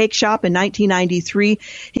Masterpiece Cake Shop in 1993,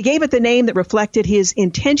 he gave it the name that reflected his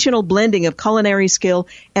intentional blending of culinary skill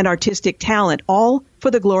and artistic talent, all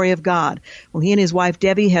for the glory of God. Well, he and his wife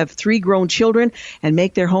Debbie have 3 grown children and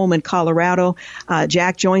make their home in Colorado.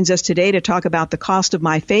 Jack joins us today to talk about The Cost of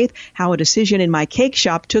My Faith, How a Decision in My Cake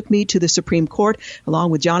Shop Took Me to the Supreme Court,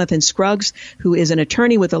 along with Jonathan Scruggs, who is an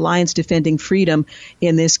attorney with Alliance Defending Freedom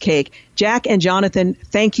in this cake. Jack and Jonathan,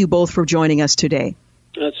 thank you both for joining us today.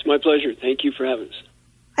 That's my pleasure. Thank you for having us.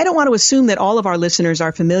 I don't want to assume that all of our listeners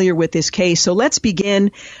are familiar with this case, so let's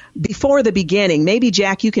begin before the beginning. Maybe,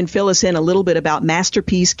 Jack, you can fill us in a little bit about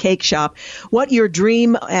Masterpiece Cake Shop, what your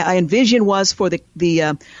dream and vision was for the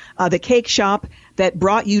cake shop that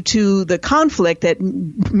brought you to the conflict that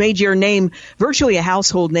made your name virtually a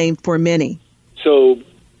household name for many. So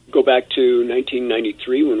go back to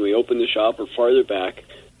 1993 when we opened the shop, or farther back.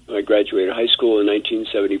 I graduated high school in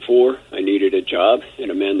 1974. I needed a job,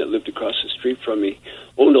 and a man that lived across the street from me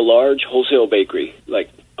owned a large wholesale bakery, like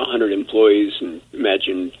 100 employees, and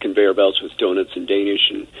imagine conveyor belts with donuts and Danish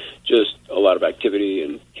and just a lot of activity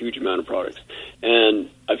and huge amount of products. And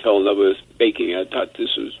I fell in love with baking. I thought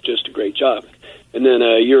this was just a great job. And then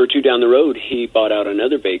a year or two down the road, he bought out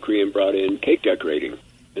another bakery and brought in cake decorating.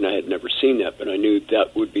 And I had never seen that, but I knew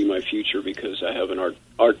that would be my future because I have an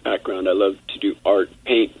art background. I love to do art,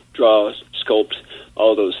 paint, draw, sculpt,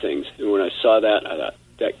 all those things. And when I saw that, I thought,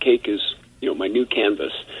 that cake is, my new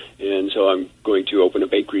canvas. And so I'm going to open a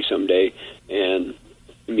bakery someday. And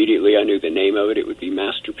immediately I knew the name of it. It would be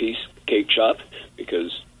Masterpiece Cake Shop,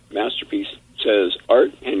 because Masterpiece says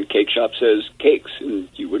art and Cake Shop says cakes. And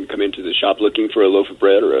you wouldn't come into the shop looking for a loaf of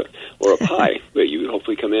bread or a pie, but you would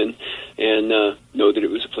hopefully come in and know that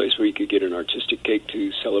it was a place where you could get an artistic cake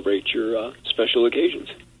to celebrate your special occasions.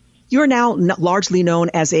 You're now largely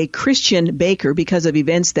known as a Christian baker because of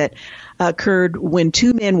events that occurred when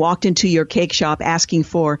two men walked into your cake shop asking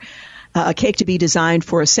for a cake to be designed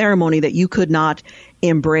for a ceremony that you could not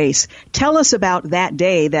embrace. Tell us about that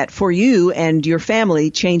day that for you and your family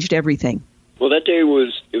changed everything. Well, that day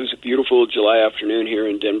was a beautiful July afternoon here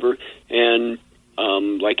in Denver, and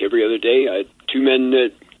like every other day, I had two men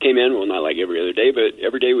that came in. Well, not like every other day, but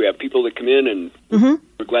every day we have people that come in, and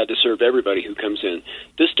we're glad to serve everybody who comes in.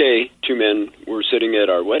 This day, two men were sitting at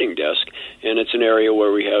our wedding desk, and it's an area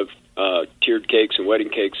where we have tiered cakes and wedding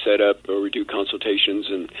cakes set up, where we do consultations,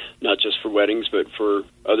 and not just for weddings, but for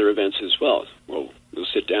other events as well. We'll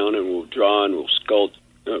sit down and we'll draw and we'll sculpt,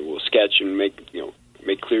 we'll sketch and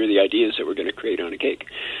make clear the ideas that we're going to create on a cake.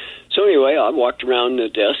 So anyway, I walked around the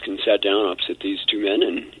desk and sat down opposite these two men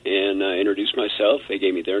and introduced myself. They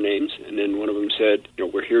gave me their names, and then one of them said,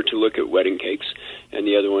 we're here to look at wedding cakes, and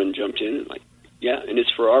the other one jumped in and yeah, and it's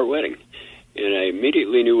for our wedding. And I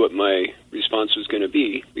immediately knew what my response was going to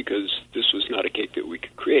be, because this was not a cake that we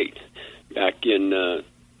could create. Back in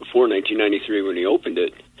before 1993, when he opened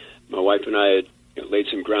it, my wife and I had laid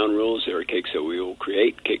some ground rules. There are cakes that we will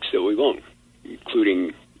create, cakes that we won't,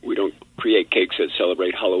 including we don't create cakes that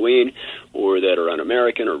celebrate Halloween or that are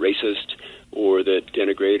un-American or racist or that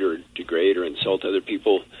denigrate or degrade or insult other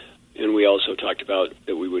people. And we also talked about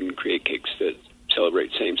that we wouldn't create cakes that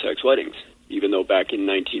celebrate same-sex weddings, even though back in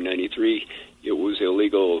 1993 it was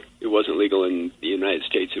illegal. It wasn't legal in the United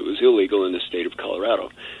States. It was illegal in the state of Colorado.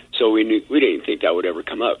 So we didn't think that would ever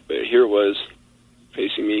come up. But here it was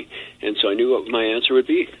facing me, and so I knew what my answer would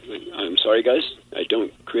be. I'm sorry, guys, I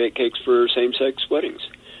don't create cakes for same-sex weddings.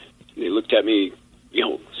 And they looked at me,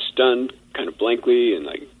 stunned, kind of blankly, and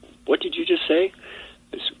what did you just say?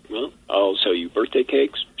 I said, well, I'll sell you birthday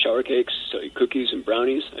cakes, shower cakes, sell you cookies and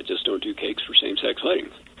brownies. I just don't do cakes for same-sex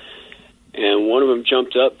weddings. And one of them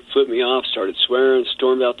jumped up, flipped me off, started swearing,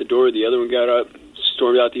 stormed out the door. The other one got up,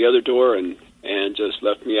 stormed out the other door, and just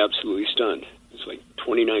left me absolutely stunned. It's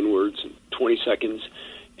 29 words in 20 seconds,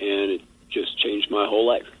 and it just changed my whole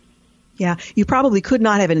life. Yeah, you probably could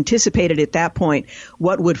not have anticipated at that point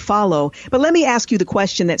what would follow. But let me ask you the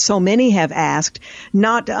question that so many have asked,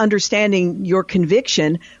 not understanding your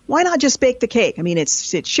conviction. Why not just bake the cake? I mean,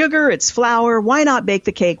 it's sugar, it's flour. Why not bake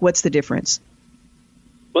the cake? What's the difference?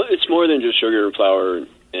 Well, it's more than just sugar and flour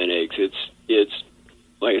and eggs. It's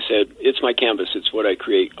like I said, it's my canvas. It's what I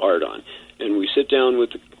create art on. And we sit down with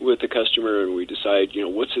the customer and we decide,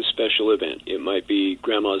 what's a special event? It might be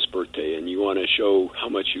Grandma's birthday, and you want to show how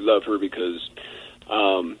much you love her because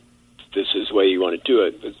this is the way you want to do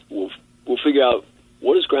it. But we'll figure out,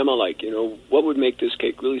 what is Grandma like? What would make this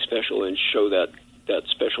cake really special and show that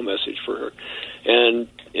special message for her? And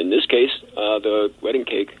in this case, the wedding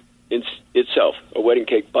cake itself, a wedding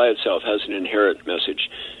cake by itself, has an inherent message.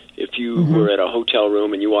 If you were at a hotel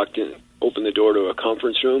room and you walked in, opened the door to a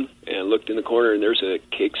conference room and looked in the corner and there's a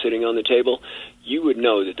cake sitting on the table, you would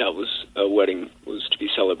know that was a wedding was to be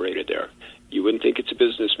celebrated there. You wouldn't think it's a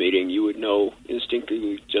business meeting. You would know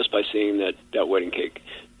instinctively just by seeing that wedding cake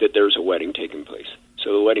that there's a wedding taking place.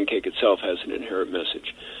 So the wedding cake itself has an inherent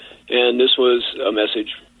message. And this was a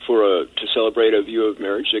message to celebrate a view of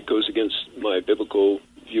marriage that goes against my biblical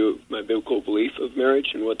belief of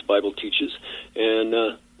marriage and what the Bible teaches.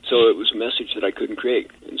 And so it was a message that I couldn't create.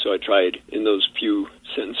 And so I tried in those few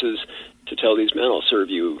sentences to tell these men, I'll serve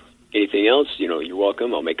you anything else. You're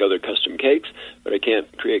welcome. I'll make other custom cakes, but I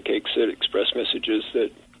can't create cakes that express messages that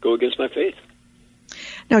go against my faith.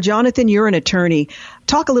 Now, Jonathan, you're an attorney.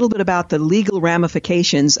 Talk a little bit about the legal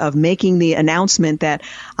ramifications of making the announcement that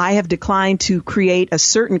I have declined to create a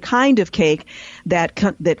certain kind of cake that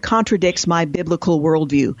contradicts my biblical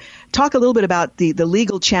worldview. Talk a little bit about the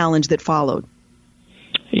legal challenge that followed.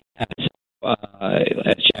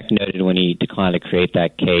 As Jack noted when he declined to create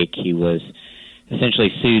that cake, he was essentially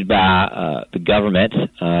sued by the government.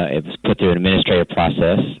 It was put through an administrative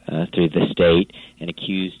process through the state and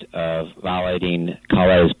accused of violating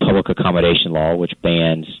Colorado's public accommodation law, which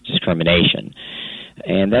bans discrimination.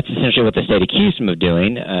 And that's essentially what the state accused him of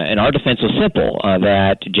doing. And our defense was simple,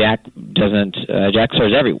 that Jack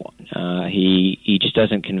serves everyone. He just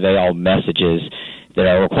doesn't convey all messages that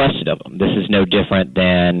are requested of him. This is no different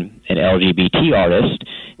than an LGBT artist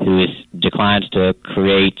who declines to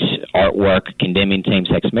create artwork condemning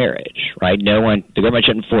same-sex marriage, right? The government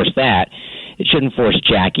shouldn't force that. It shouldn't force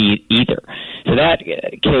Jack either. So that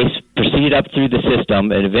case proceeded up through the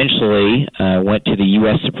system and eventually went to the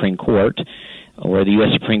U.S. Supreme Court, where the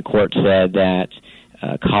U.S. Supreme Court said that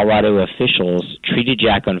Colorado officials treated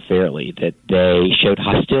Jack unfairly, that they showed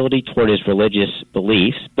hostility toward his religious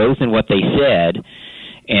beliefs, both in what they said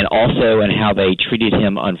and also in how they treated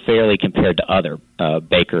him unfairly compared to other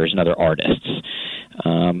bakers and other artists.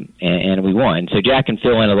 And we won. So Jack can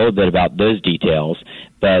fill in a little bit about those details,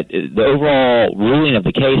 but the overall ruling of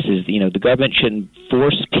the case is, the government shouldn't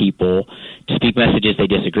force people to speak messages they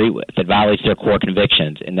disagree with, that violates their core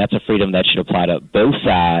convictions, and that's a freedom that should apply to both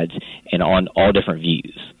sides and on all different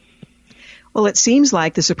views. Well, it seems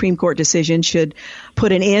like the Supreme Court decision should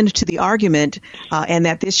put an end to the argument, and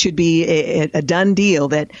that this should be a done deal,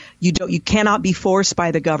 that you cannot be forced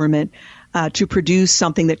by the government to produce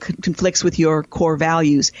something that conflicts with your core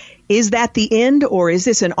values. Is that the end, or is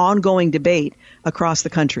this an ongoing debate across the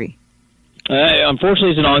country?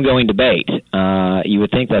 Unfortunately, it's an ongoing debate. You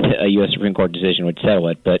would think that a U.S. Supreme Court decision would settle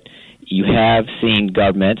it, but you have seen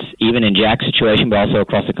governments, even in Jack's situation, but also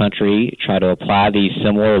across the country, try to apply these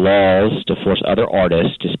similar laws to force other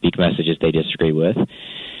artists to speak messages they disagree with.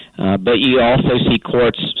 But you also see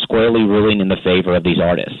courts squarely ruling in the favor of these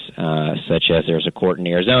artists, such as there's a court in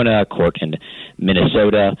Arizona, a court in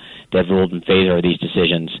Minnesota that ruled in favor of these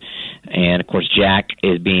decisions. And, of course, Jack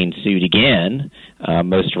is being sued again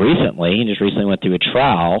most recently. He just recently went through a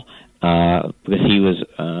trial because he was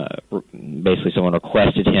basically someone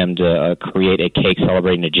requested him to create a cake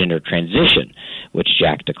celebrating a gender transition, which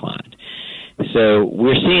Jack declined. So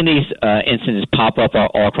we're seeing these incidents pop up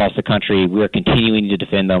all across the country. We're continuing to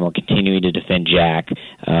defend them. We're continuing to defend Jack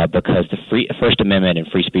because the First Amendment and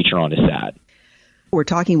free speech are on his side. We're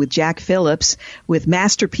talking with Jack Phillips with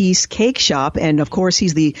Masterpiece Cake Shop, and of course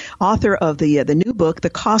he's the author of the new book, The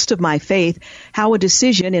Cost of My Faith, How a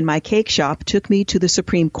Decision in My Cake Shop Took Me to the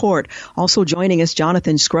Supreme Court. Also joining us,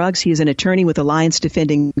 Jonathan Scruggs. He is an attorney with Alliance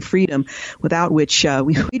Defending Freedom, without which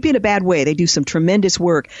we'd be in a bad way. They do some tremendous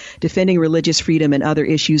work defending religious freedom and other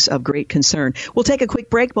issues of great concern. We'll take a quick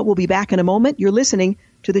break, but we'll be back in a moment. You're listening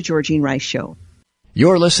to The Georgene Rice Show.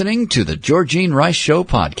 You're listening to the Georgene Rice Show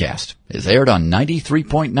podcast. It's aired on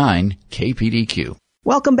 93.9 KPDQ.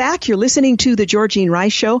 Welcome back. You're listening to the Georgene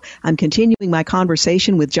Rice Show. I'm continuing my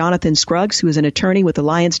conversation with Jonathan Scruggs, who is an attorney with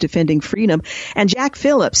Alliance Defending Freedom, and Jack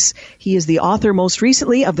Phillips. He is the author most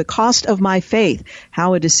recently of The Cost of My Faith,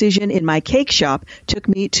 How a Decision in My Cake Shop Took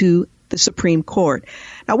Me to the Supreme Court.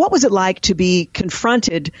 Now, what was it like to be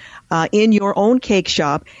confronted in your own cake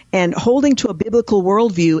shop and holding to a biblical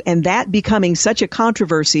worldview, and that becoming such a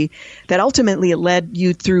controversy that ultimately it led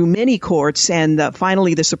you through many courts and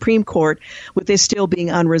finally the Supreme Court, with this still being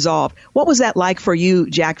unresolved? What was that like for you,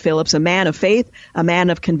 Jack Phillips, a man of faith, a man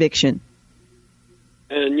of conviction?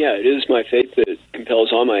 And yeah, it is my faith that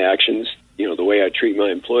compels all my actions. The way I treat my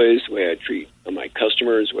employees, the way I treat my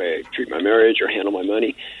customers, the way I treat my marriage or handle my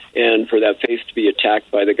money. And for that faith to be attacked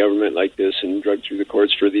by the government like this and dragged through the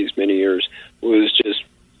courts for these many years was just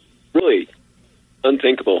really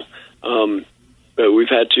unthinkable. But we've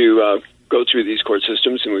had to go through these court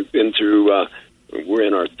systems, and we've been through, we're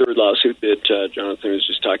in our third lawsuit that Jonathan was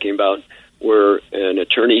just talking about, where an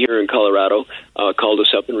attorney here in Colorado called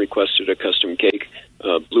us up and requested a custom cake,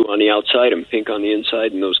 blue on the outside and pink on the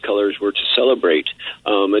inside, and those colors were to celebrate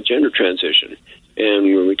a gender transition. And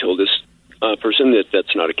when we told this person that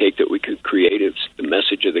that's not a cake that we could create, it's the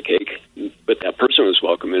message of the cake, but that person was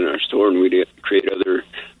welcome in our store, and we'd create other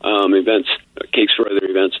events, cakes for other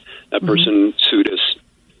events. That person sued us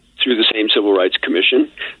through the same Civil Rights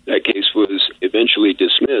Commission. That case was eventually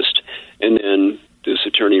dismissed, and then this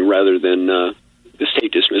attorney, rather than the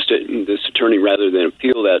state dismissed it, and this attorney, rather than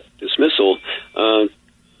appeal that dismissal,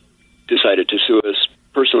 decided to sue us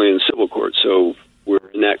personally in civil court. So we're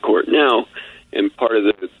in that court now, and part of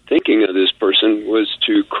the thinking of this person was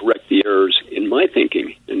to correct the errors in my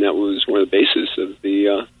thinking, and that was one of the basis of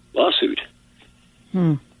the lawsuit.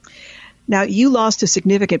 Now, you lost a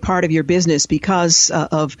significant part of your business because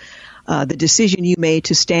of the decision you made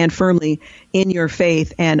to stand firmly in your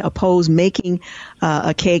faith and oppose making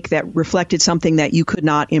a cake that reflected something that you could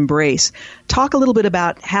not embrace. Talk a little bit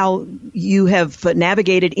about how you have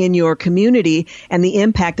navigated in your community and the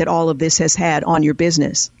impact that all of this has had on your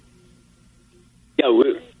business. Yeah,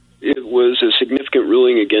 it was a significant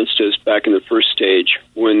ruling against us back in the first stage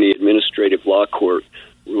when the administrative law court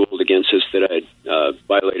ruled against us that I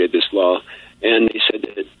violated this law. And they said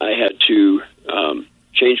that I had to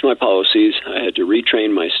change my policies, I had to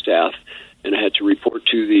retrain my staff, and I had to report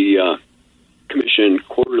to the commission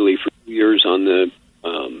quarterly for 2 years on the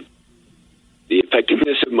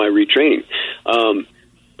effectiveness of my retraining.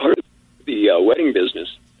 Part of the wedding business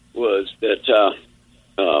was that,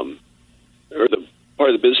 part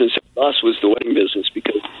of the business I lost was the wedding business,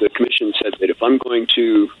 because the commission said that if I'm going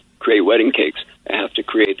to create wedding cakes, I have to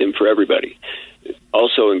create them for everybody.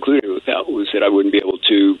 Also included with that was that I wouldn't be able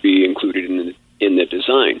to be included in the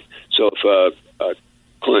design. So if a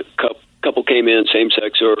couple came in,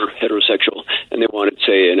 same-sex or heterosexual, and they wanted,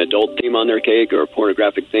 say, an adult theme on their cake or a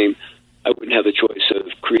pornographic theme, I wouldn't have the choice of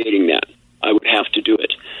creating that. I would have to do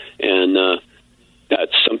it. And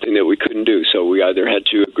that's something that we couldn't do. So we either had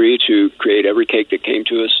to agree to create every cake that came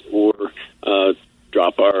to us or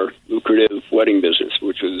drop our lucrative wedding business,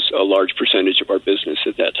 which was a large percentage of our business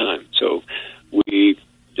at that time. So we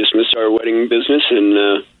dismissed our wedding business,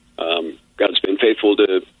 and God's been faithful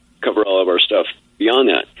to cover all of our stuff beyond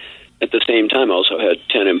that. At the same time, I also had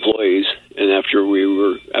 10 employees, and after we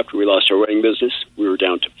lost our wedding business, we were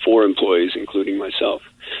down to 4 employees, including myself.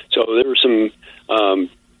 So there were some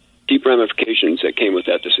deep ramifications that came with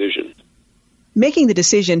that decision. Making the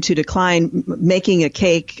decision to decline making a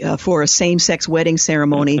cake for a same-sex wedding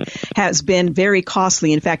ceremony has been very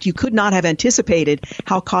costly. In fact, you could not have anticipated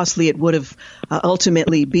how costly it would have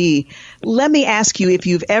ultimately be. Let me ask you if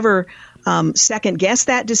you've ever second-guessed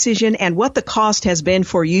that decision and what the cost has been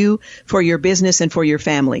for you, for your business, and for your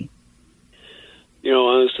family. You know,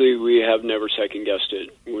 honestly, we have never second-guessed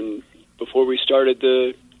it. Before we started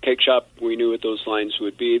the cake shop, we knew what those lines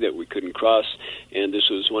would be that we couldn't cross, and this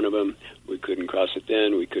was one of them. We couldn't cross it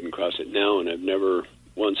then, we couldn't cross it now, and I've never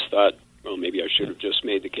once thought, well, maybe I should have just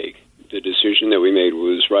made the cake. The decision that we made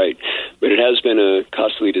was right, but it has been a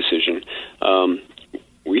costly decision.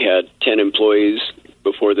 We had 10 employees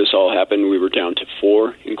before this all happened. We were down to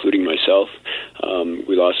 4, including myself.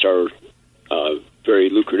 We lost our very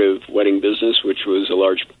lucrative wedding business, which was a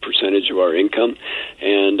large percentage of our income,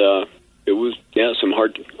 and it was, some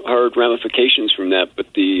hard ramifications from that, but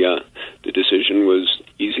the decision was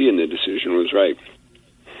easy and the decision was right.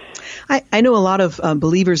 I know a lot of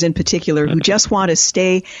believers in particular who just want to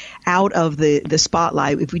stay out of the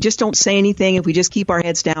spotlight. If we just don't say anything, if we just keep our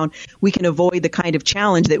heads down, we can avoid the kind of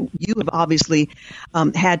challenge that you have obviously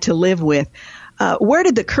had to live with. Where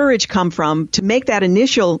did the courage come from to make that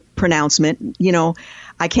initial pronouncement,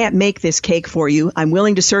 I can't make this cake for you, I'm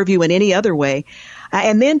willing to serve you in any other way,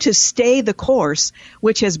 and then to stay the course,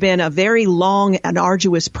 which has been a very long and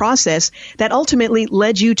arduous process that ultimately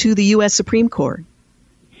led you to the U.S. Supreme Court?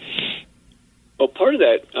 Well, part of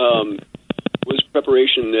that was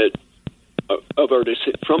preparation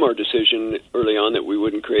from our decision early on that we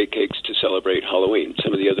wouldn't create cakes to celebrate Halloween.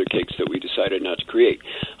 Some of the other cakes that we decided not to create.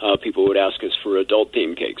 People would ask us for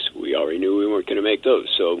adult-themed cakes. We already knew we weren't going to make those.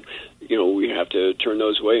 So, we have to turn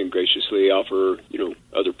those away and graciously offer,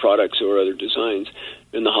 other products or other designs.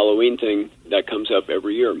 And the Halloween thing, that comes up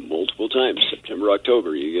every year, multiple times. September,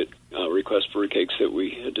 October, you get requests for cakes that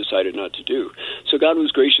we had decided not to do. So God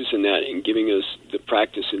was gracious in that, in giving us the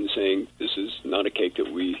practice in saying this is not a cake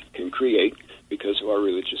that we can create because of our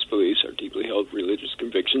religious beliefs, our deeply held religious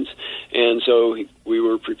convictions. And so we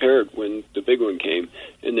were prepared when the big one came,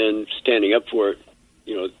 and then standing up for it.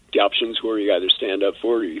 The options were you either stand up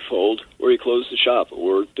for it, or you fold, or you close the shop,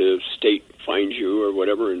 or the state fines you or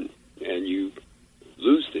whatever, and you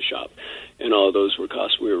lose the shop. And all of those were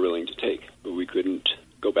costs we were willing to take, but we couldn't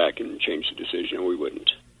go back and change the decision, and we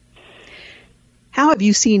wouldn't. How have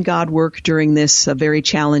you seen God work during this very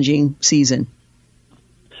challenging season?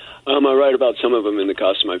 I write about some of them in The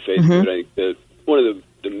Cost of My Faith, but I think that one of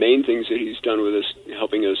the main things that he's done with us,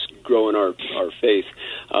 helping us grow in our faith,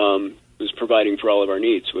 was providing for all of our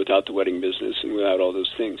needs without the wedding business and without all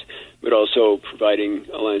those things, but also providing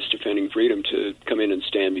Alliance Defending Freedom to come in and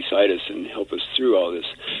stand beside us and help us through all this.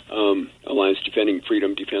 Alliance Defending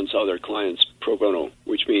Freedom defends all their clients pro bono,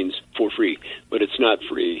 which means for free, but it's not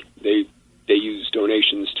free. They use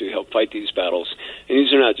donations to help fight these battles, and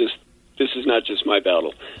this is not just my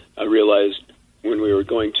battle. I realized when we were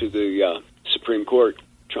going to the Supreme Court,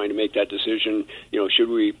 trying to make that decision, should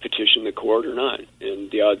we petition the court or not? And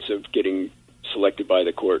the odds of getting selected by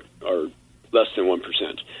the court are less than 1%.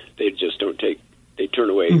 They just don't take. They turn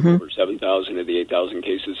away over 7,000 of the 8,000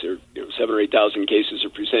 cases. 7 or 8,000 cases are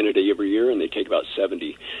presented every year, and they take about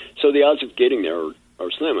 70. So the odds of getting there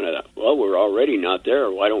are slim. And I thought, well, we're already not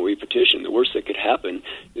there. Why don't we petition? The worst that could happen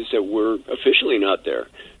is that we're officially not there.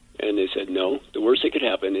 And they said, no, the worst that could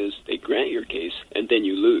happen is they grant your case, and then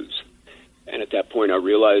you lose. And at that point, I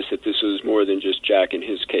realized that this was more than just Jack and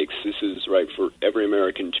his cakes. This is right for every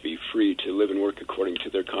American to be free to live and work according to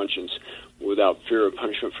their conscience without fear of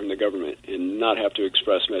punishment from the government and not have to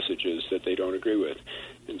express messages that they don't agree with.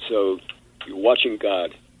 And so watching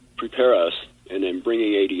God prepare us and then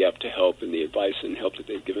bringing ADF to help and the advice and help that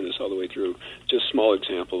they've given us all the way through, just small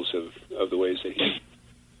examples of the ways that He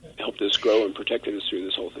helped us grow and protected us through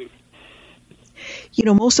this whole thing. You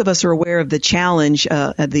know, most of us are aware of the challenge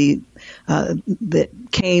that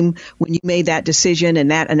came when you made that decision and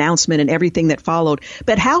that announcement and everything that followed.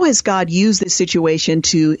 But how has God used this situation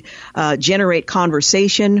to generate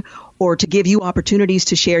conversation or to give you opportunities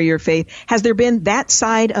to share your faith? Has there been that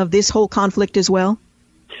side of this whole conflict as well?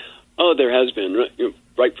 Oh, there has been.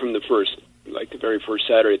 Right from the first, like the very first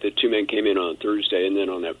Saturday, the two men came in on Thursday, and then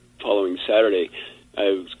on that following Saturday, I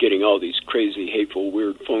was getting all these crazy, hateful,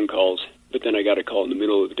 weird phone calls. But then I got a call in the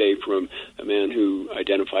middle of the day from a man who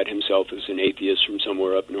identified himself as an atheist from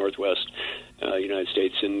somewhere up northwest United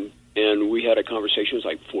States, and we had a conversation. It was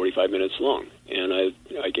like 45 minutes long, and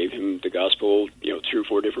I gave him the gospel, 3 or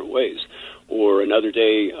 4 different ways. Or another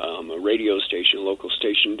day, a radio station, a local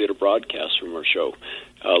station, did a broadcast from our show,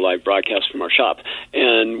 a live broadcast from our shop.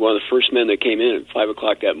 And one of the first men that came in at 5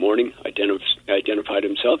 o'clock that morning identified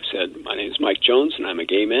himself, said, "My name is Mike Jones, and I'm a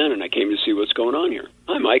gay man, and I came to see what's going on here."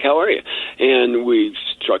 "Hi, Mike, how are you?" And we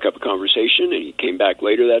struck up a conversation, and he came back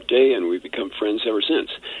later that day, and we've become friends ever since.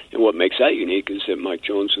 And what makes that unique is that Mike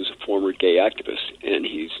Jones was a former gay activist, and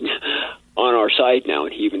he's on our side now,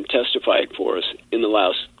 and he even testified for us in the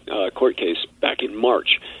last court case back in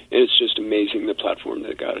March. And it's just amazing the platform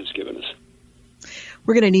that God has given us.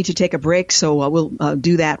 We're going to need to take a break, so we'll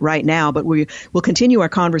do that right now. But we'll continue our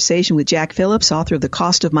conversation with Jack Phillips, author of The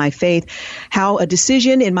Cost of My Faith, How a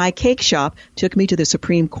Decision in My Cake Shop Took Me to the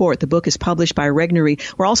Supreme Court. The book is published by Regnery.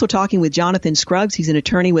 We're also talking with Jonathan Scruggs. He's an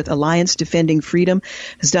attorney with Alliance Defending Freedom,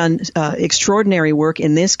 has done extraordinary work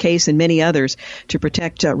in this case and many others to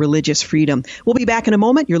protect religious freedom. We'll be back in a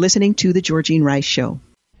moment. You're listening to The Georgene Rice Show.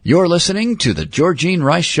 You're listening to the Georgene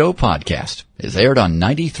Rice Show podcast. It's aired on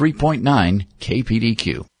 93.9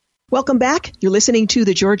 KPDQ. Welcome back. You're listening to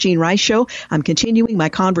The Georgene Rice Show. I'm continuing my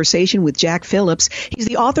conversation with Jack Phillips. He's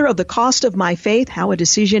the author of The Cost of My Faith, How a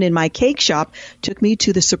Decision in My Cake Shop Took Me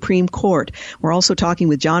to the Supreme Court. We're also talking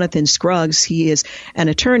with Jonathan Scruggs. He is an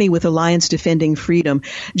attorney with Alliance Defending Freedom.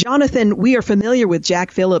 Jonathan, we are familiar with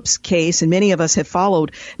Jack Phillips' case, and many of us have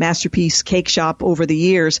followed Masterpiece Cake Shop over the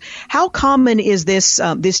years. How common is this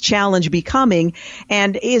challenge becoming?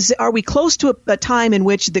 And are we close to a time in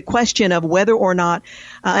which the question of whether or not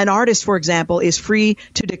an artist, for example, is free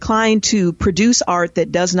to decline to produce art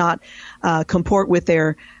that does not comport with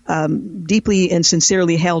their deeply and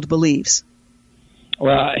sincerely held beliefs?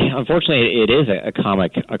 Well, unfortunately, it is a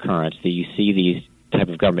common occurrence that you see these type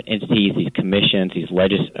of government entities, these commissions, these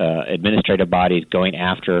administrative bodies going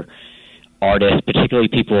after artists, particularly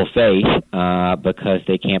people of faith, because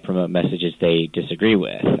they can't promote messages they disagree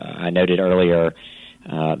with. I noted earlier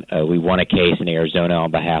we won a case in Arizona on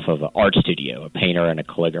behalf of an art studio, a painter and a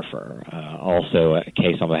calligrapher. Also a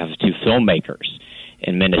case on behalf of 2 filmmakers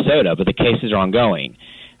in Minnesota, but the cases are ongoing.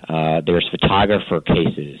 There's photographer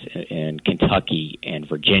cases in Kentucky and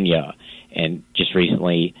Virginia, and just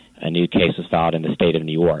recently a new case was filed in the state of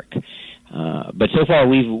New York. But so far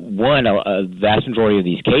we've won a vast majority of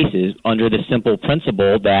these cases under the simple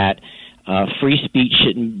principle that free speech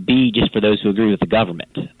shouldn't be just for those who agree with the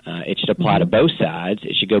government. It should apply to both sides.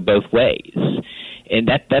 It should go both ways. And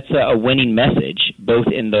that's a winning message, both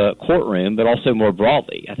in the courtroom but also more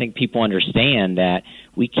broadly. I think people understand that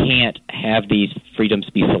we can't have these freedoms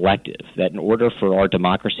be selective, that in order for our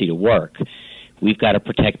democracy to work, we've got to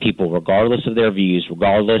protect people regardless of their views,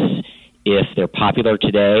 regardless if they're popular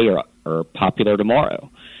today or popular tomorrow.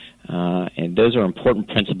 And those are important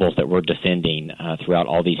principles that we're defending throughout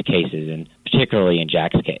all these cases, and particularly in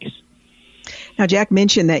Jack's case. Now, Jack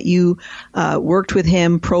mentioned that you worked with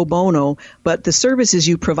him pro bono, but the services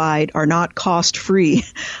you provide are not cost-free.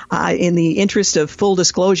 In the interest of full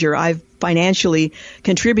disclosure, I've financially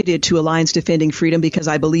contributed to Alliance Defending Freedom because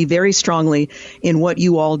I believe very strongly in what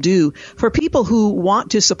you all do. For people who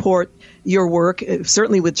want to support your work,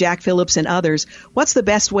 certainly with Jack Phillips and others, what's the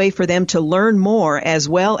best way for them to learn more as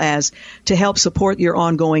well as to help support your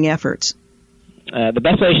ongoing efforts? The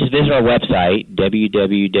best way is just visit our website,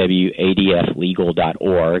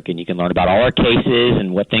 www.adflegal.org, and you can learn about all our cases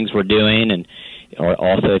and what things we're doing, and or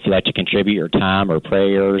also if you'd like to contribute your time or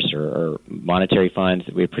prayers or monetary funds,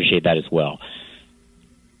 we appreciate that as well.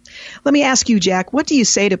 Let me ask you, Jack, what do you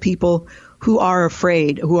say to people who are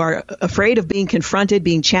afraid of being confronted,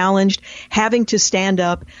 being challenged, having to stand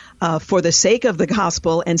up for the sake of the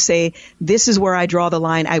gospel and say, this is where I draw the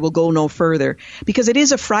line, I will go no further? Because it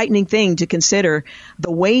is a frightening thing to consider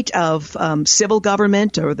the weight of civil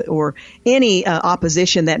government or any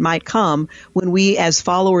opposition that might come when we as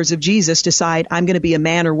followers of Jesus decide, I'm going to be a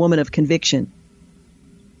man or woman of conviction.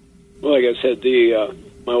 Well, like I said,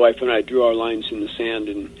 my wife and I drew our lines in the sand,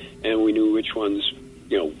 and we knew which ones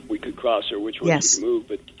we could cross or which ones we could move,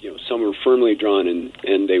 but some are firmly drawn, and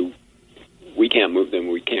we can't move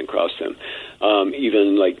them, we can't cross them.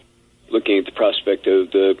 Even like looking at the prospect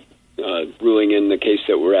of the ruling in the case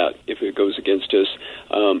that we're at, if it goes against us,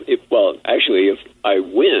 if I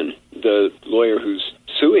win, the lawyer who's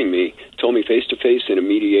suing me told me face to face in a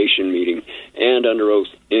mediation meeting and under oath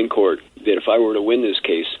in court that if I were to win this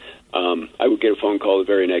case, I would get a phone call the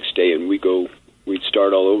very next day, and we'd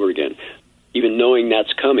start all over again. Even knowing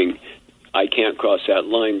that's coming, I can't cross that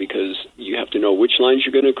line because you have to know which lines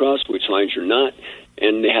you're going to cross, which lines you're not,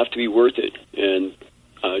 and they have to be worth it. And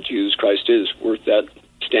Jesus Christ is worth that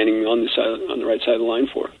standing on the right side of the line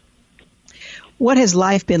for. What has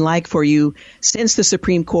life been like for you since the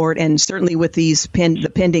Supreme Court, and certainly with the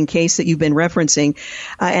pending case that you've been referencing,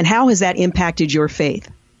 and how has that impacted your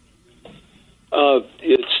faith?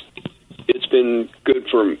 It's been good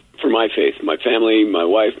for my faith, my family, my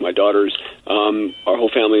wife, my daughters. Our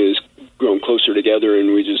whole family has grown closer together,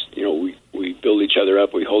 and we just, we build each other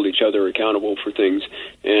up. We hold each other accountable for things,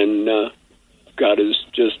 and God has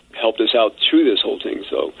just helped us out through this whole thing.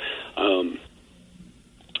 So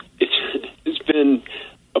it's been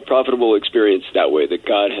a profitable experience that way, that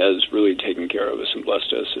God has really taken care of us and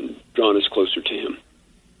blessed us and drawn us closer to Him.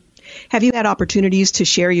 Have you had opportunities to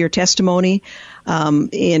share your testimony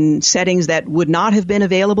in settings that would not have been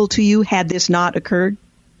available to you had this not occurred?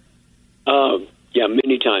 Yeah,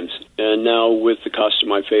 many times. And now with the cost of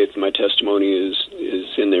my faith, my testimony is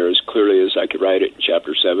in there as clearly as I could write it in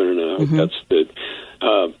Chapter 7. And that's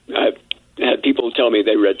I've had people tell me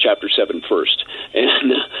they read Chapter 7 first.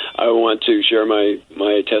 And I want to share my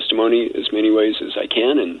testimony as many ways as I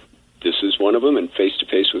can, and this is one of them, and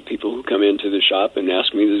face-to-face with people who come into the shop and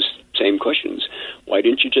ask me the same questions. Why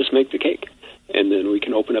didn't you just make the cake? And then we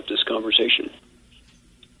can open up this conversation.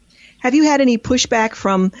 Have you had any pushback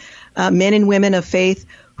from men and women of faith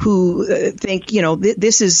who think,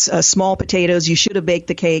 this is small potatoes, you should have baked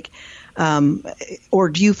the cake? Or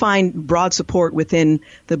do you find broad support within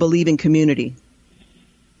the believing community?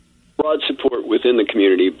 Broad support within the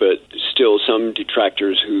community, but still some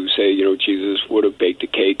detractors who say, Jesus would have baked a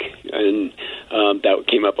cake, and that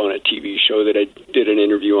came up on a TV show that I did an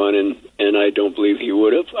interview on, and I don't believe he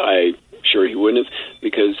would have. I'm sure he wouldn't have,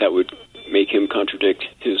 because that would make him contradict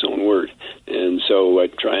his own word. And so I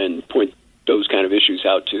try and point those kind of issues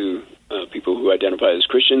out to people who identify as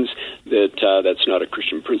Christians, that that's not a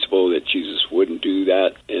Christian principle, that Jesus wouldn't do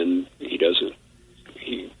that, and he doesn't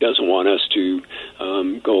want us to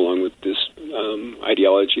go along with this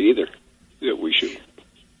ideology either, that we should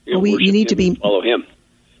you need to be follow him.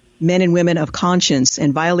 Men and women of conscience,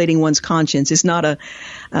 and violating one's conscience is not a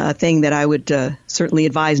thing that I would certainly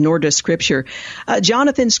advise, nor does Scripture.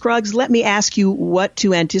 Jonathan Scruggs, let me ask you what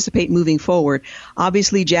to anticipate moving forward.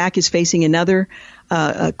 Obviously, Jack is facing another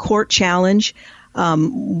court challenge.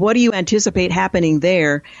 What do you anticipate happening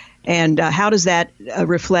there? And how does that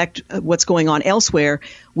reflect what's going on elsewhere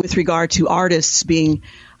with regard to artists being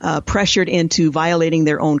pressured into violating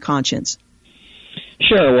their own conscience?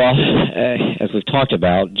 Sure. Well, as we've talked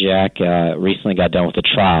about, Jack recently got done with a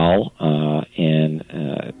trial in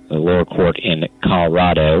the lower court in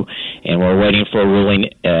Colorado, and we're waiting for a ruling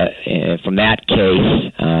from that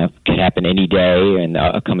case. Could happen any day in the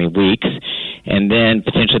upcoming weeks, and then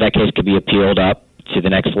potentially that case could be appealed up to the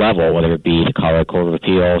next level, whether it be the Colorado Court of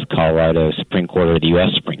Appeals, Colorado Supreme Court, or the U.S.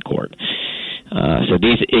 Supreme Court. So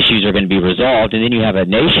these issues are going to be resolved, and then you have a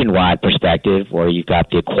nationwide perspective where you've got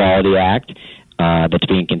the Equality Act that's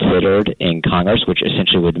being considered in Congress, which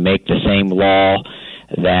essentially would make the same law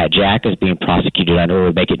that Jack is being prosecuted under,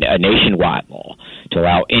 would make it a nationwide law to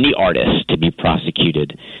allow any artist to be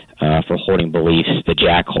prosecuted for holding beliefs that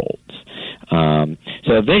Jack holds.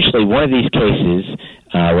 So eventually one of these cases,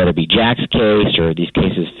 whether it be Jack's case or these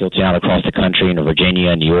cases filtering out across the country in Virginia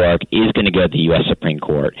and New York, is going to go to the U.S. Supreme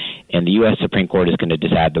Court. And and the U.S. Supreme Court is going to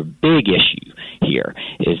decide the big issue here,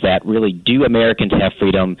 is that really, do Americans have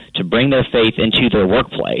freedom to bring their faith into their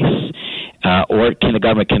workplace, or can the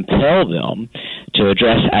government compel them to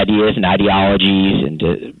address ideas and ideologies and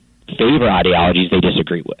to favor ideologies they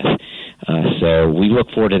disagree with? So we look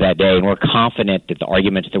forward to that day, and we're confident that the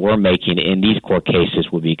arguments that we're making in these court cases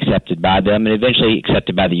will be accepted by them and eventually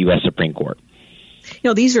accepted by the U.S. Supreme Court.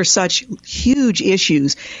 You know, these are such huge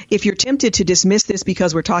issues. If you're tempted to dismiss this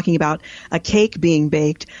because we're talking about a cake being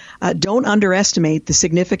baked, don't underestimate the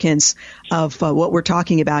significance of what we're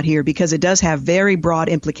talking about here, because it does have very broad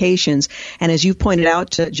implications. And as you've pointed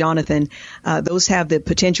out, Jonathan, those have the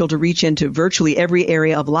potential to reach into virtually every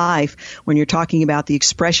area of life when you're talking about the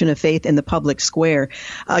expression of faith in the public square.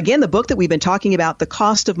 Again, the book that we've been talking about, The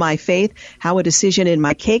Cost of My Faith, How a Decision in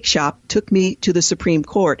My Cake Shop Took Me to the Supreme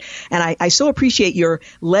Court. And I so appreciate your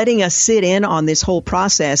letting us sit in on this whole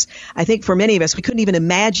process. I think for many of us, we couldn't even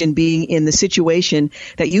imagine being in the situation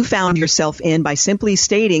that you found yourself in by simply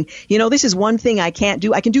stating, you know, this is one thing I can't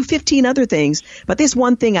do. I can do 15 other things, but this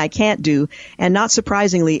one thing I can't do. And not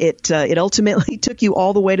surprisingly, it ultimately took you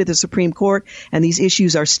all the way to the Supreme Court, and these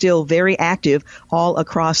issues are still very active all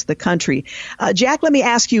across the country. Jack, let me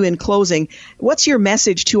ask you in closing, what's your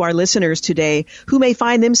message to our listeners today who may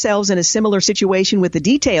find themselves in a similar situation with the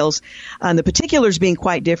details and the particulars being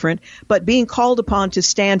quite different, but being called upon to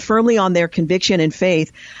stand firmly on their conviction and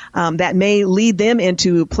faith that may lead them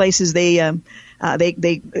into places they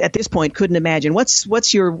at this point couldn't imagine?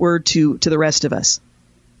 What's your word to the rest of us?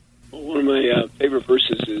 Well, one of my favorite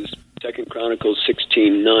verses is 2 Chronicles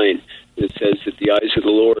 16:9. It says that the eyes of the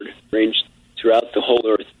Lord range throughout the whole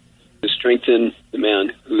earth to strengthen the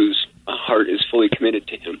man whose heart is fully committed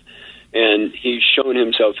to him. And he's shown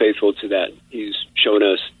himself faithful to that. He's shown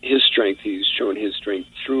us his strength. He's shown his strength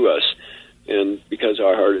through us, and because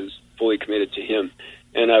our heart is fully committed to him.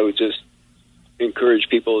 And I would just encourage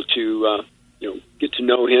people to get to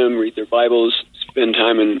know him, read their Bibles, spend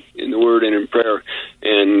time in the Word and in prayer,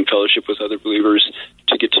 and fellowship with other believers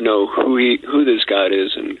to get to know who this God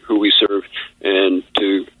is and who we serve, and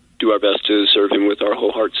to do our best to serve him with our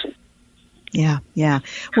whole hearts. Yeah.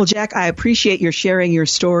 Well, Jack, I appreciate your sharing your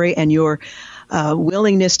story and your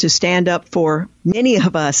willingness to stand up for many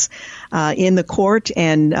of us in the court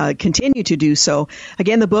and continue to do so.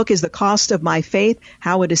 Again, the book is The Cost of My Faith,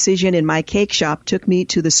 How a Decision in My Cake Shop Took Me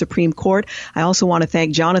to the Supreme Court. I also want to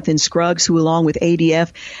thank Jonathan Scruggs, who along with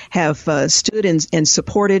ADF have stood and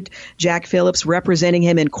supported Jack Phillips, representing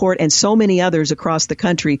him in court, and so many others across the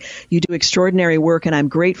country. You do extraordinary work, and I'm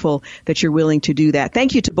grateful that you're willing to do that.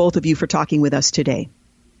 Thank you to both of you for talking with us today.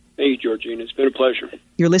 Thank you, Georgine. It's been a pleasure.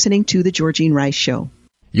 You're listening to The Georgine Rice Show.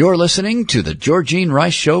 You're listening to The Georgine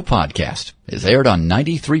Rice Show podcast. It's aired on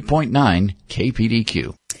 93.9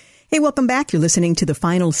 KPDQ. Hey, welcome back. You're listening to the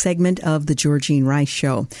final segment of The Georgine Rice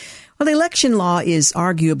Show. Well, the election law is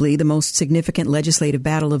arguably the most significant legislative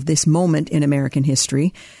battle of this moment in American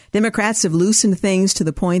history. Democrats have loosened things to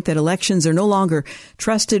the point that elections are no longer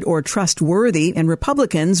trusted or trustworthy, and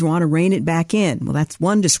Republicans want to rein it back in. Well, that's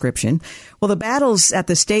one description. Well, the battles at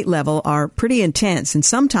the state level are pretty intense, and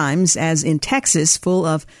sometimes, as in Texas, full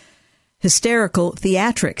of hysterical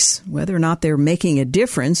theatrics. Whether or not they're making a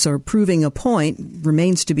difference or proving a point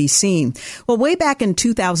remains to be seen. Well, way back in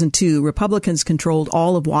 2002, Republicans controlled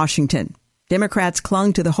all of Washington. Democrats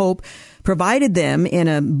clung to the hope provided them in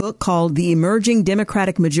a book called The Emerging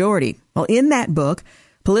Democratic Majority. Well, in that book,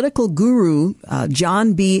 political guru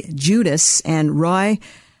John B. Judas and Roy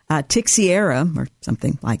Teixeira, or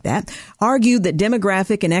something like that, argued that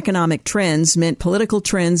demographic and economic trends meant political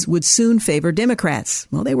trends would soon favor Democrats.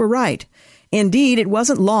 Well, they were right. Indeed, it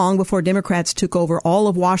wasn't long before Democrats took over all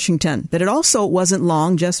of Washington, but it also wasn't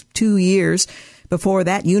long, just 2 years, before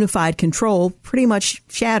that unified control pretty much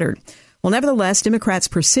shattered. Well, nevertheless, Democrats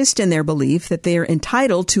persist in their belief that they are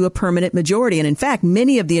entitled to a permanent majority. And in fact,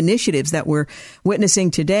 many of the initiatives that we're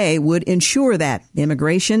witnessing today would ensure that: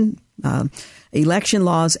 immigration, election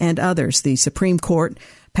laws, and others, the Supreme Court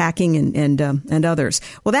packing and others.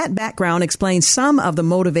 Well, that background explains some of the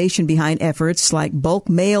motivation behind efforts like bulk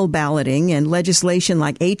mail balloting and legislation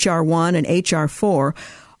like H.R. 1 and H.R. 4,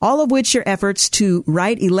 all of which are efforts to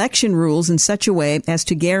write election rules in such a way as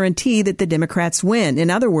to guarantee that the Democrats win. In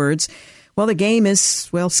other words, well, the game is,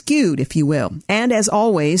 well, skewed, if you will. And as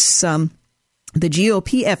always, the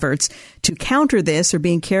GOP efforts to counter this are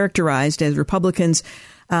being characterized as Republicans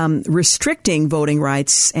restricting voting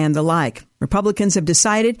rights and the like. Republicans have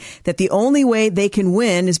decided that the only way they can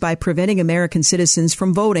win is by preventing American citizens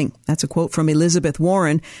from voting. That's a quote from Elizabeth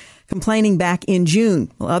Warren, complaining back in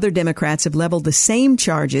June. Well, other Democrats have leveled the same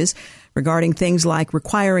charges regarding things like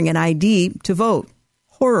requiring an ID to vote.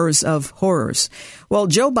 horrors of horrors. Well,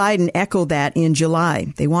 Joe Biden echoed that in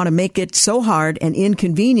July. They want to make it so hard and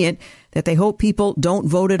inconvenient that they hope people don't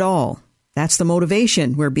vote at all. That's the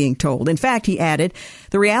motivation, we're being told. In fact, he added,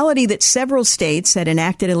 the reality that several states had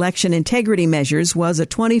enacted election integrity measures was a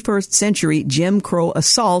 21st century Jim Crow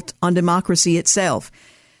assault on democracy itself.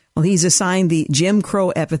 Well, he's assigned the Jim Crow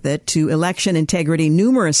epithet to election integrity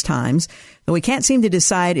numerous times, though he can't seem to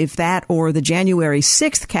decide if that or the January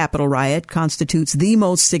 6th Capitol riot constitutes the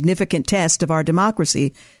most significant test of our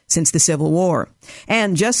democracy since the Civil War.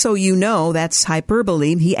 And just so you know, that's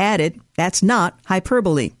hyperbole. He added, that's not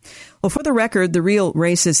hyperbole. Well, for the record, the real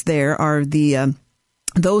racists there are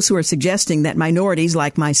those who are suggesting that minorities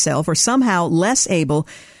like myself are somehow less able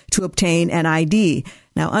to obtain an ID.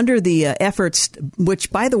 Now, under the efforts,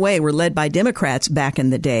 which, by the way, were led by Democrats back in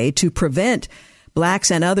the day to prevent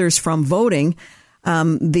blacks and others from voting,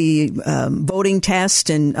 the voting test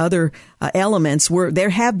and other elements there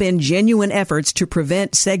have been genuine efforts to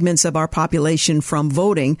prevent segments of our population from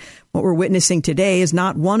voting. What we're witnessing today is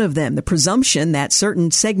not one of them. The presumption that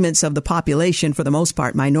certain segments of the population, for the most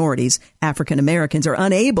part minorities, African Americans, are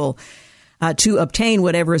unable to obtain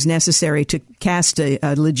whatever is necessary to cast a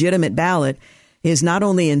legitimate ballot is not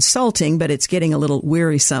only insulting, but it's getting a little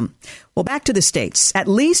wearisome. Well, back to the states. At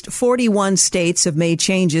least 41 states have made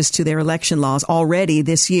changes to their election laws already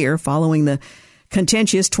this year following the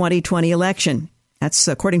contentious 2020 election. That's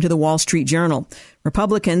according to the Wall Street Journal.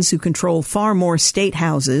 Republicans, who control far more state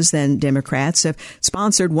houses than Democrats, have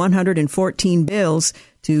sponsored 114 bills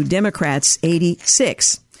to Democrats'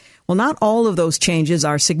 86. Well, not all of those changes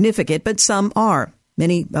are significant, but some are.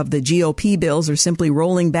 Many of the GOP bills are simply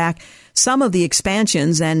rolling back some of the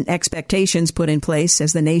expansions and expectations put in place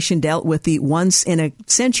as the nation dealt with the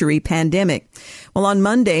once-in-a-century pandemic. Well, on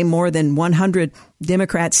Monday, more than 100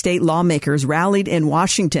 Democrat state lawmakers rallied in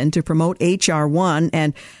Washington to promote H.R. 1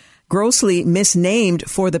 and grossly misnamed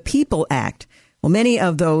For the People Act. Well, many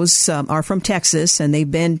of those are from Texas, and they've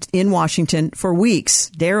been in Washington for weeks,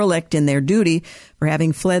 derelict in their duty for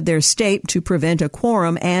having fled their state to prevent a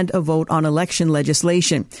quorum and a vote on election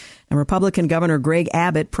legislation. And Republican Governor Greg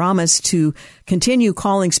Abbott promised to continue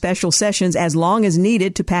calling special sessions as long as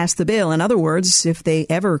needed to pass the bill. In other words, if they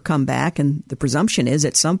ever come back, and the presumption is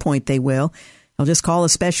at some point they will, they'll just call a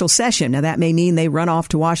special session. Now, that may mean they run off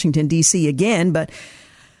to Washington, D.C. again, but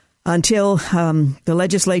until the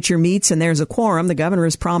legislature meets and there's a quorum, the governor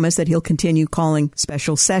has promised that he'll continue calling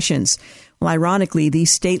special sessions. Well, ironically,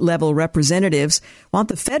 these state-level representatives want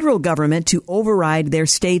the federal government to override their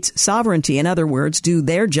state's sovereignty. In other words, do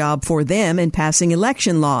their job for them in passing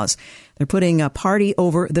election laws. They're putting a party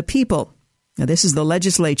over the people. Now, this is the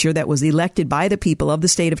legislature that was elected by the people of the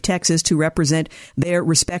state of Texas to represent their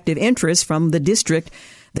respective interests from the district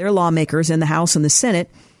their lawmakers in the House and the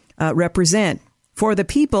Senate represent. For the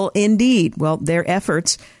people, indeed. Well, their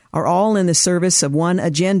efforts are all in the service of one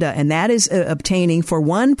agenda, and that is obtaining for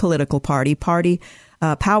one political party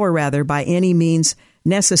power by any means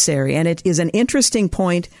necessary. And it is an interesting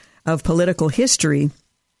point of political history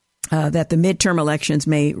that the midterm elections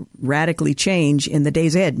may radically change in the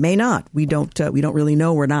days ahead. May not. We don't really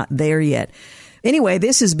know. We're not there yet. Anyway,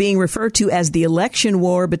 this is being referred to as the election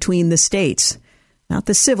war between the states. Not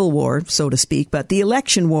the civil war, so to speak, but the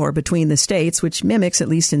election war between the states, which mimics, at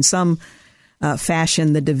least in some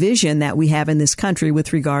fashion, the division that we have in this country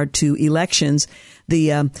with regard to elections.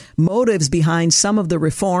 The motives behind some of the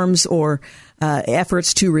reforms or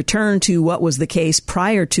efforts to return to what was the case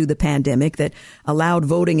prior to the pandemic that allowed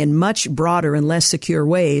voting in much broader and less secure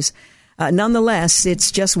ways. Nonetheless,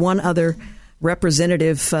 it's just one other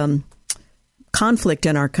representative conflict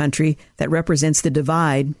in our country that represents the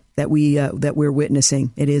divide that we're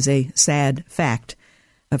witnessing. It is a sad fact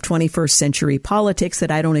of 21st century politics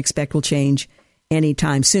that I don't expect will change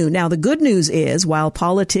anytime soon. Now, the good news is, while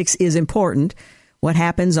politics is important, what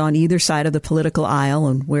happens on either side of the political aisle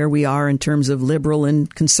and where we are in terms of liberal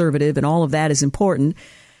and conservative and all of that is important.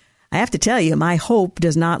 I have to tell you, my hope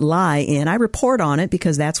does not lie in, I report on it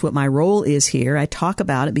because that's what my role is here. I talk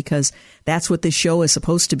about it because that's what this show is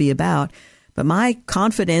supposed to be about. But my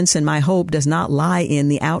confidence and my hope does not lie in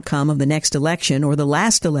the outcome of the next election or the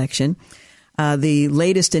last election. The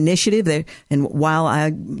latest initiative, and while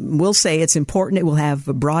I will say it's important, it will have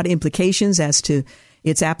broad implications as to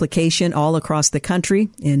its application all across the country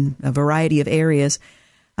in a variety of areas.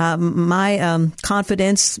 My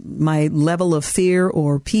confidence, my level of fear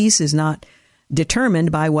or peace is not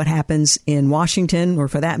determined by what happens in Washington or,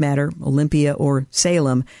 for that matter, Olympia or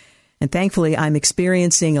Salem. And thankfully, I'm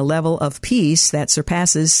experiencing a level of peace that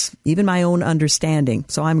surpasses even my own understanding.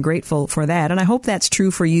 So I'm grateful for that. And I hope that's true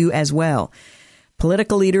for you as well.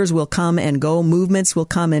 Political leaders will come and go. Movements will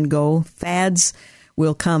come and go. Fads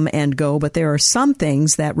will come and go. But there are some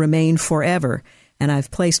things that remain forever. And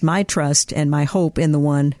I've placed my trust and my hope in the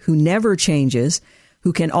one who never changes,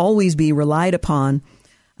 who can always be relied upon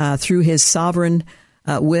through his sovereign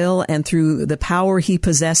will and through the power he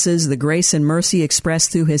possesses, the grace and mercy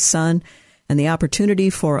expressed through his Son, and the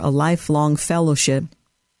opportunity for a lifelong fellowship.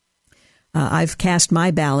 I've cast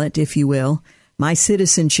my ballot, if you will, my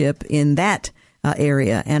citizenship in that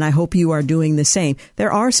area, and I hope you are doing the same.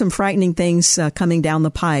 There are some frightening things coming down the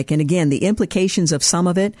pike, and again, the implications of some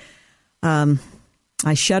of it,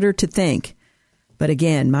 I shudder to think. But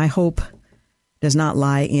again, my hope does not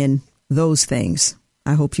lie in those things.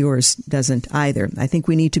 I hope yours doesn't either. I think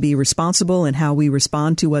we need to be responsible in how we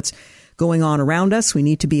respond to what's going on around us. We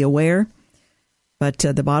need to be aware. But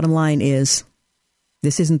the bottom line is,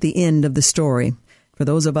 this isn't the end of the story. For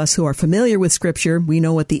those of us who are familiar with Scripture, we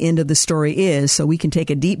know what the end of the story is, so we can take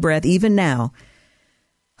a deep breath even now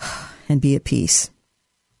and be at peace.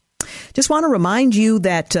 Just want to remind you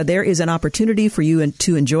that there is an opportunity for you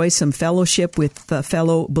to enjoy some fellowship with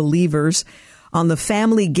fellow believers on the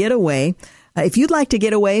Family Getaway. If you'd like to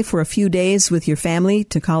get away for a few days with your family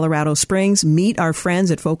to Colorado Springs, meet our friends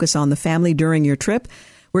at Focus on the Family during your trip.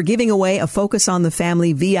 We're giving away a Focus on the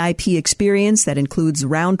Family VIP experience that includes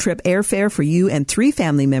round-trip airfare for you and 3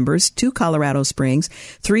 family members to Colorado Springs,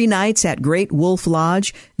 3 nights at Great Wolf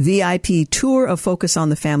Lodge, VIP tour of Focus on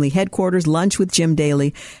the Family headquarters, lunch with Jim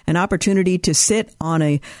Daly, an opportunity to sit in on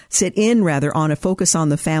a Focus on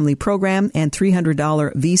the Family program, and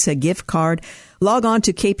 $300 Visa gift card. Log on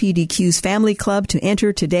to KPDQ's Family Club to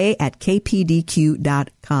enter today at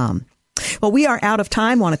kpdq.com. Well, we are out of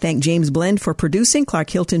time. I want to thank James Blend for producing,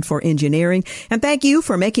 Clark Hilton for engineering, and thank you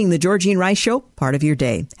for making the Georgene Rice Show part of your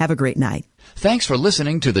day. Have a great night. Thanks for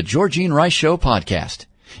listening to the Georgene Rice Show podcast.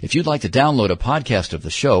 If you'd like to download a podcast of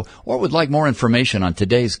the show or would like more information on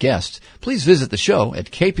today's guests, please visit the show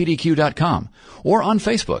at kpdq.com or on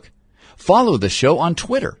Facebook. Follow the show on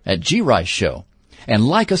Twitter at GRice Show and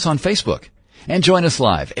like us on Facebook. And join us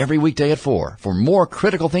live every weekday at 4 for more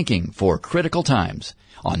critical thinking for critical times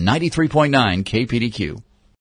on 93.9 KPDQ.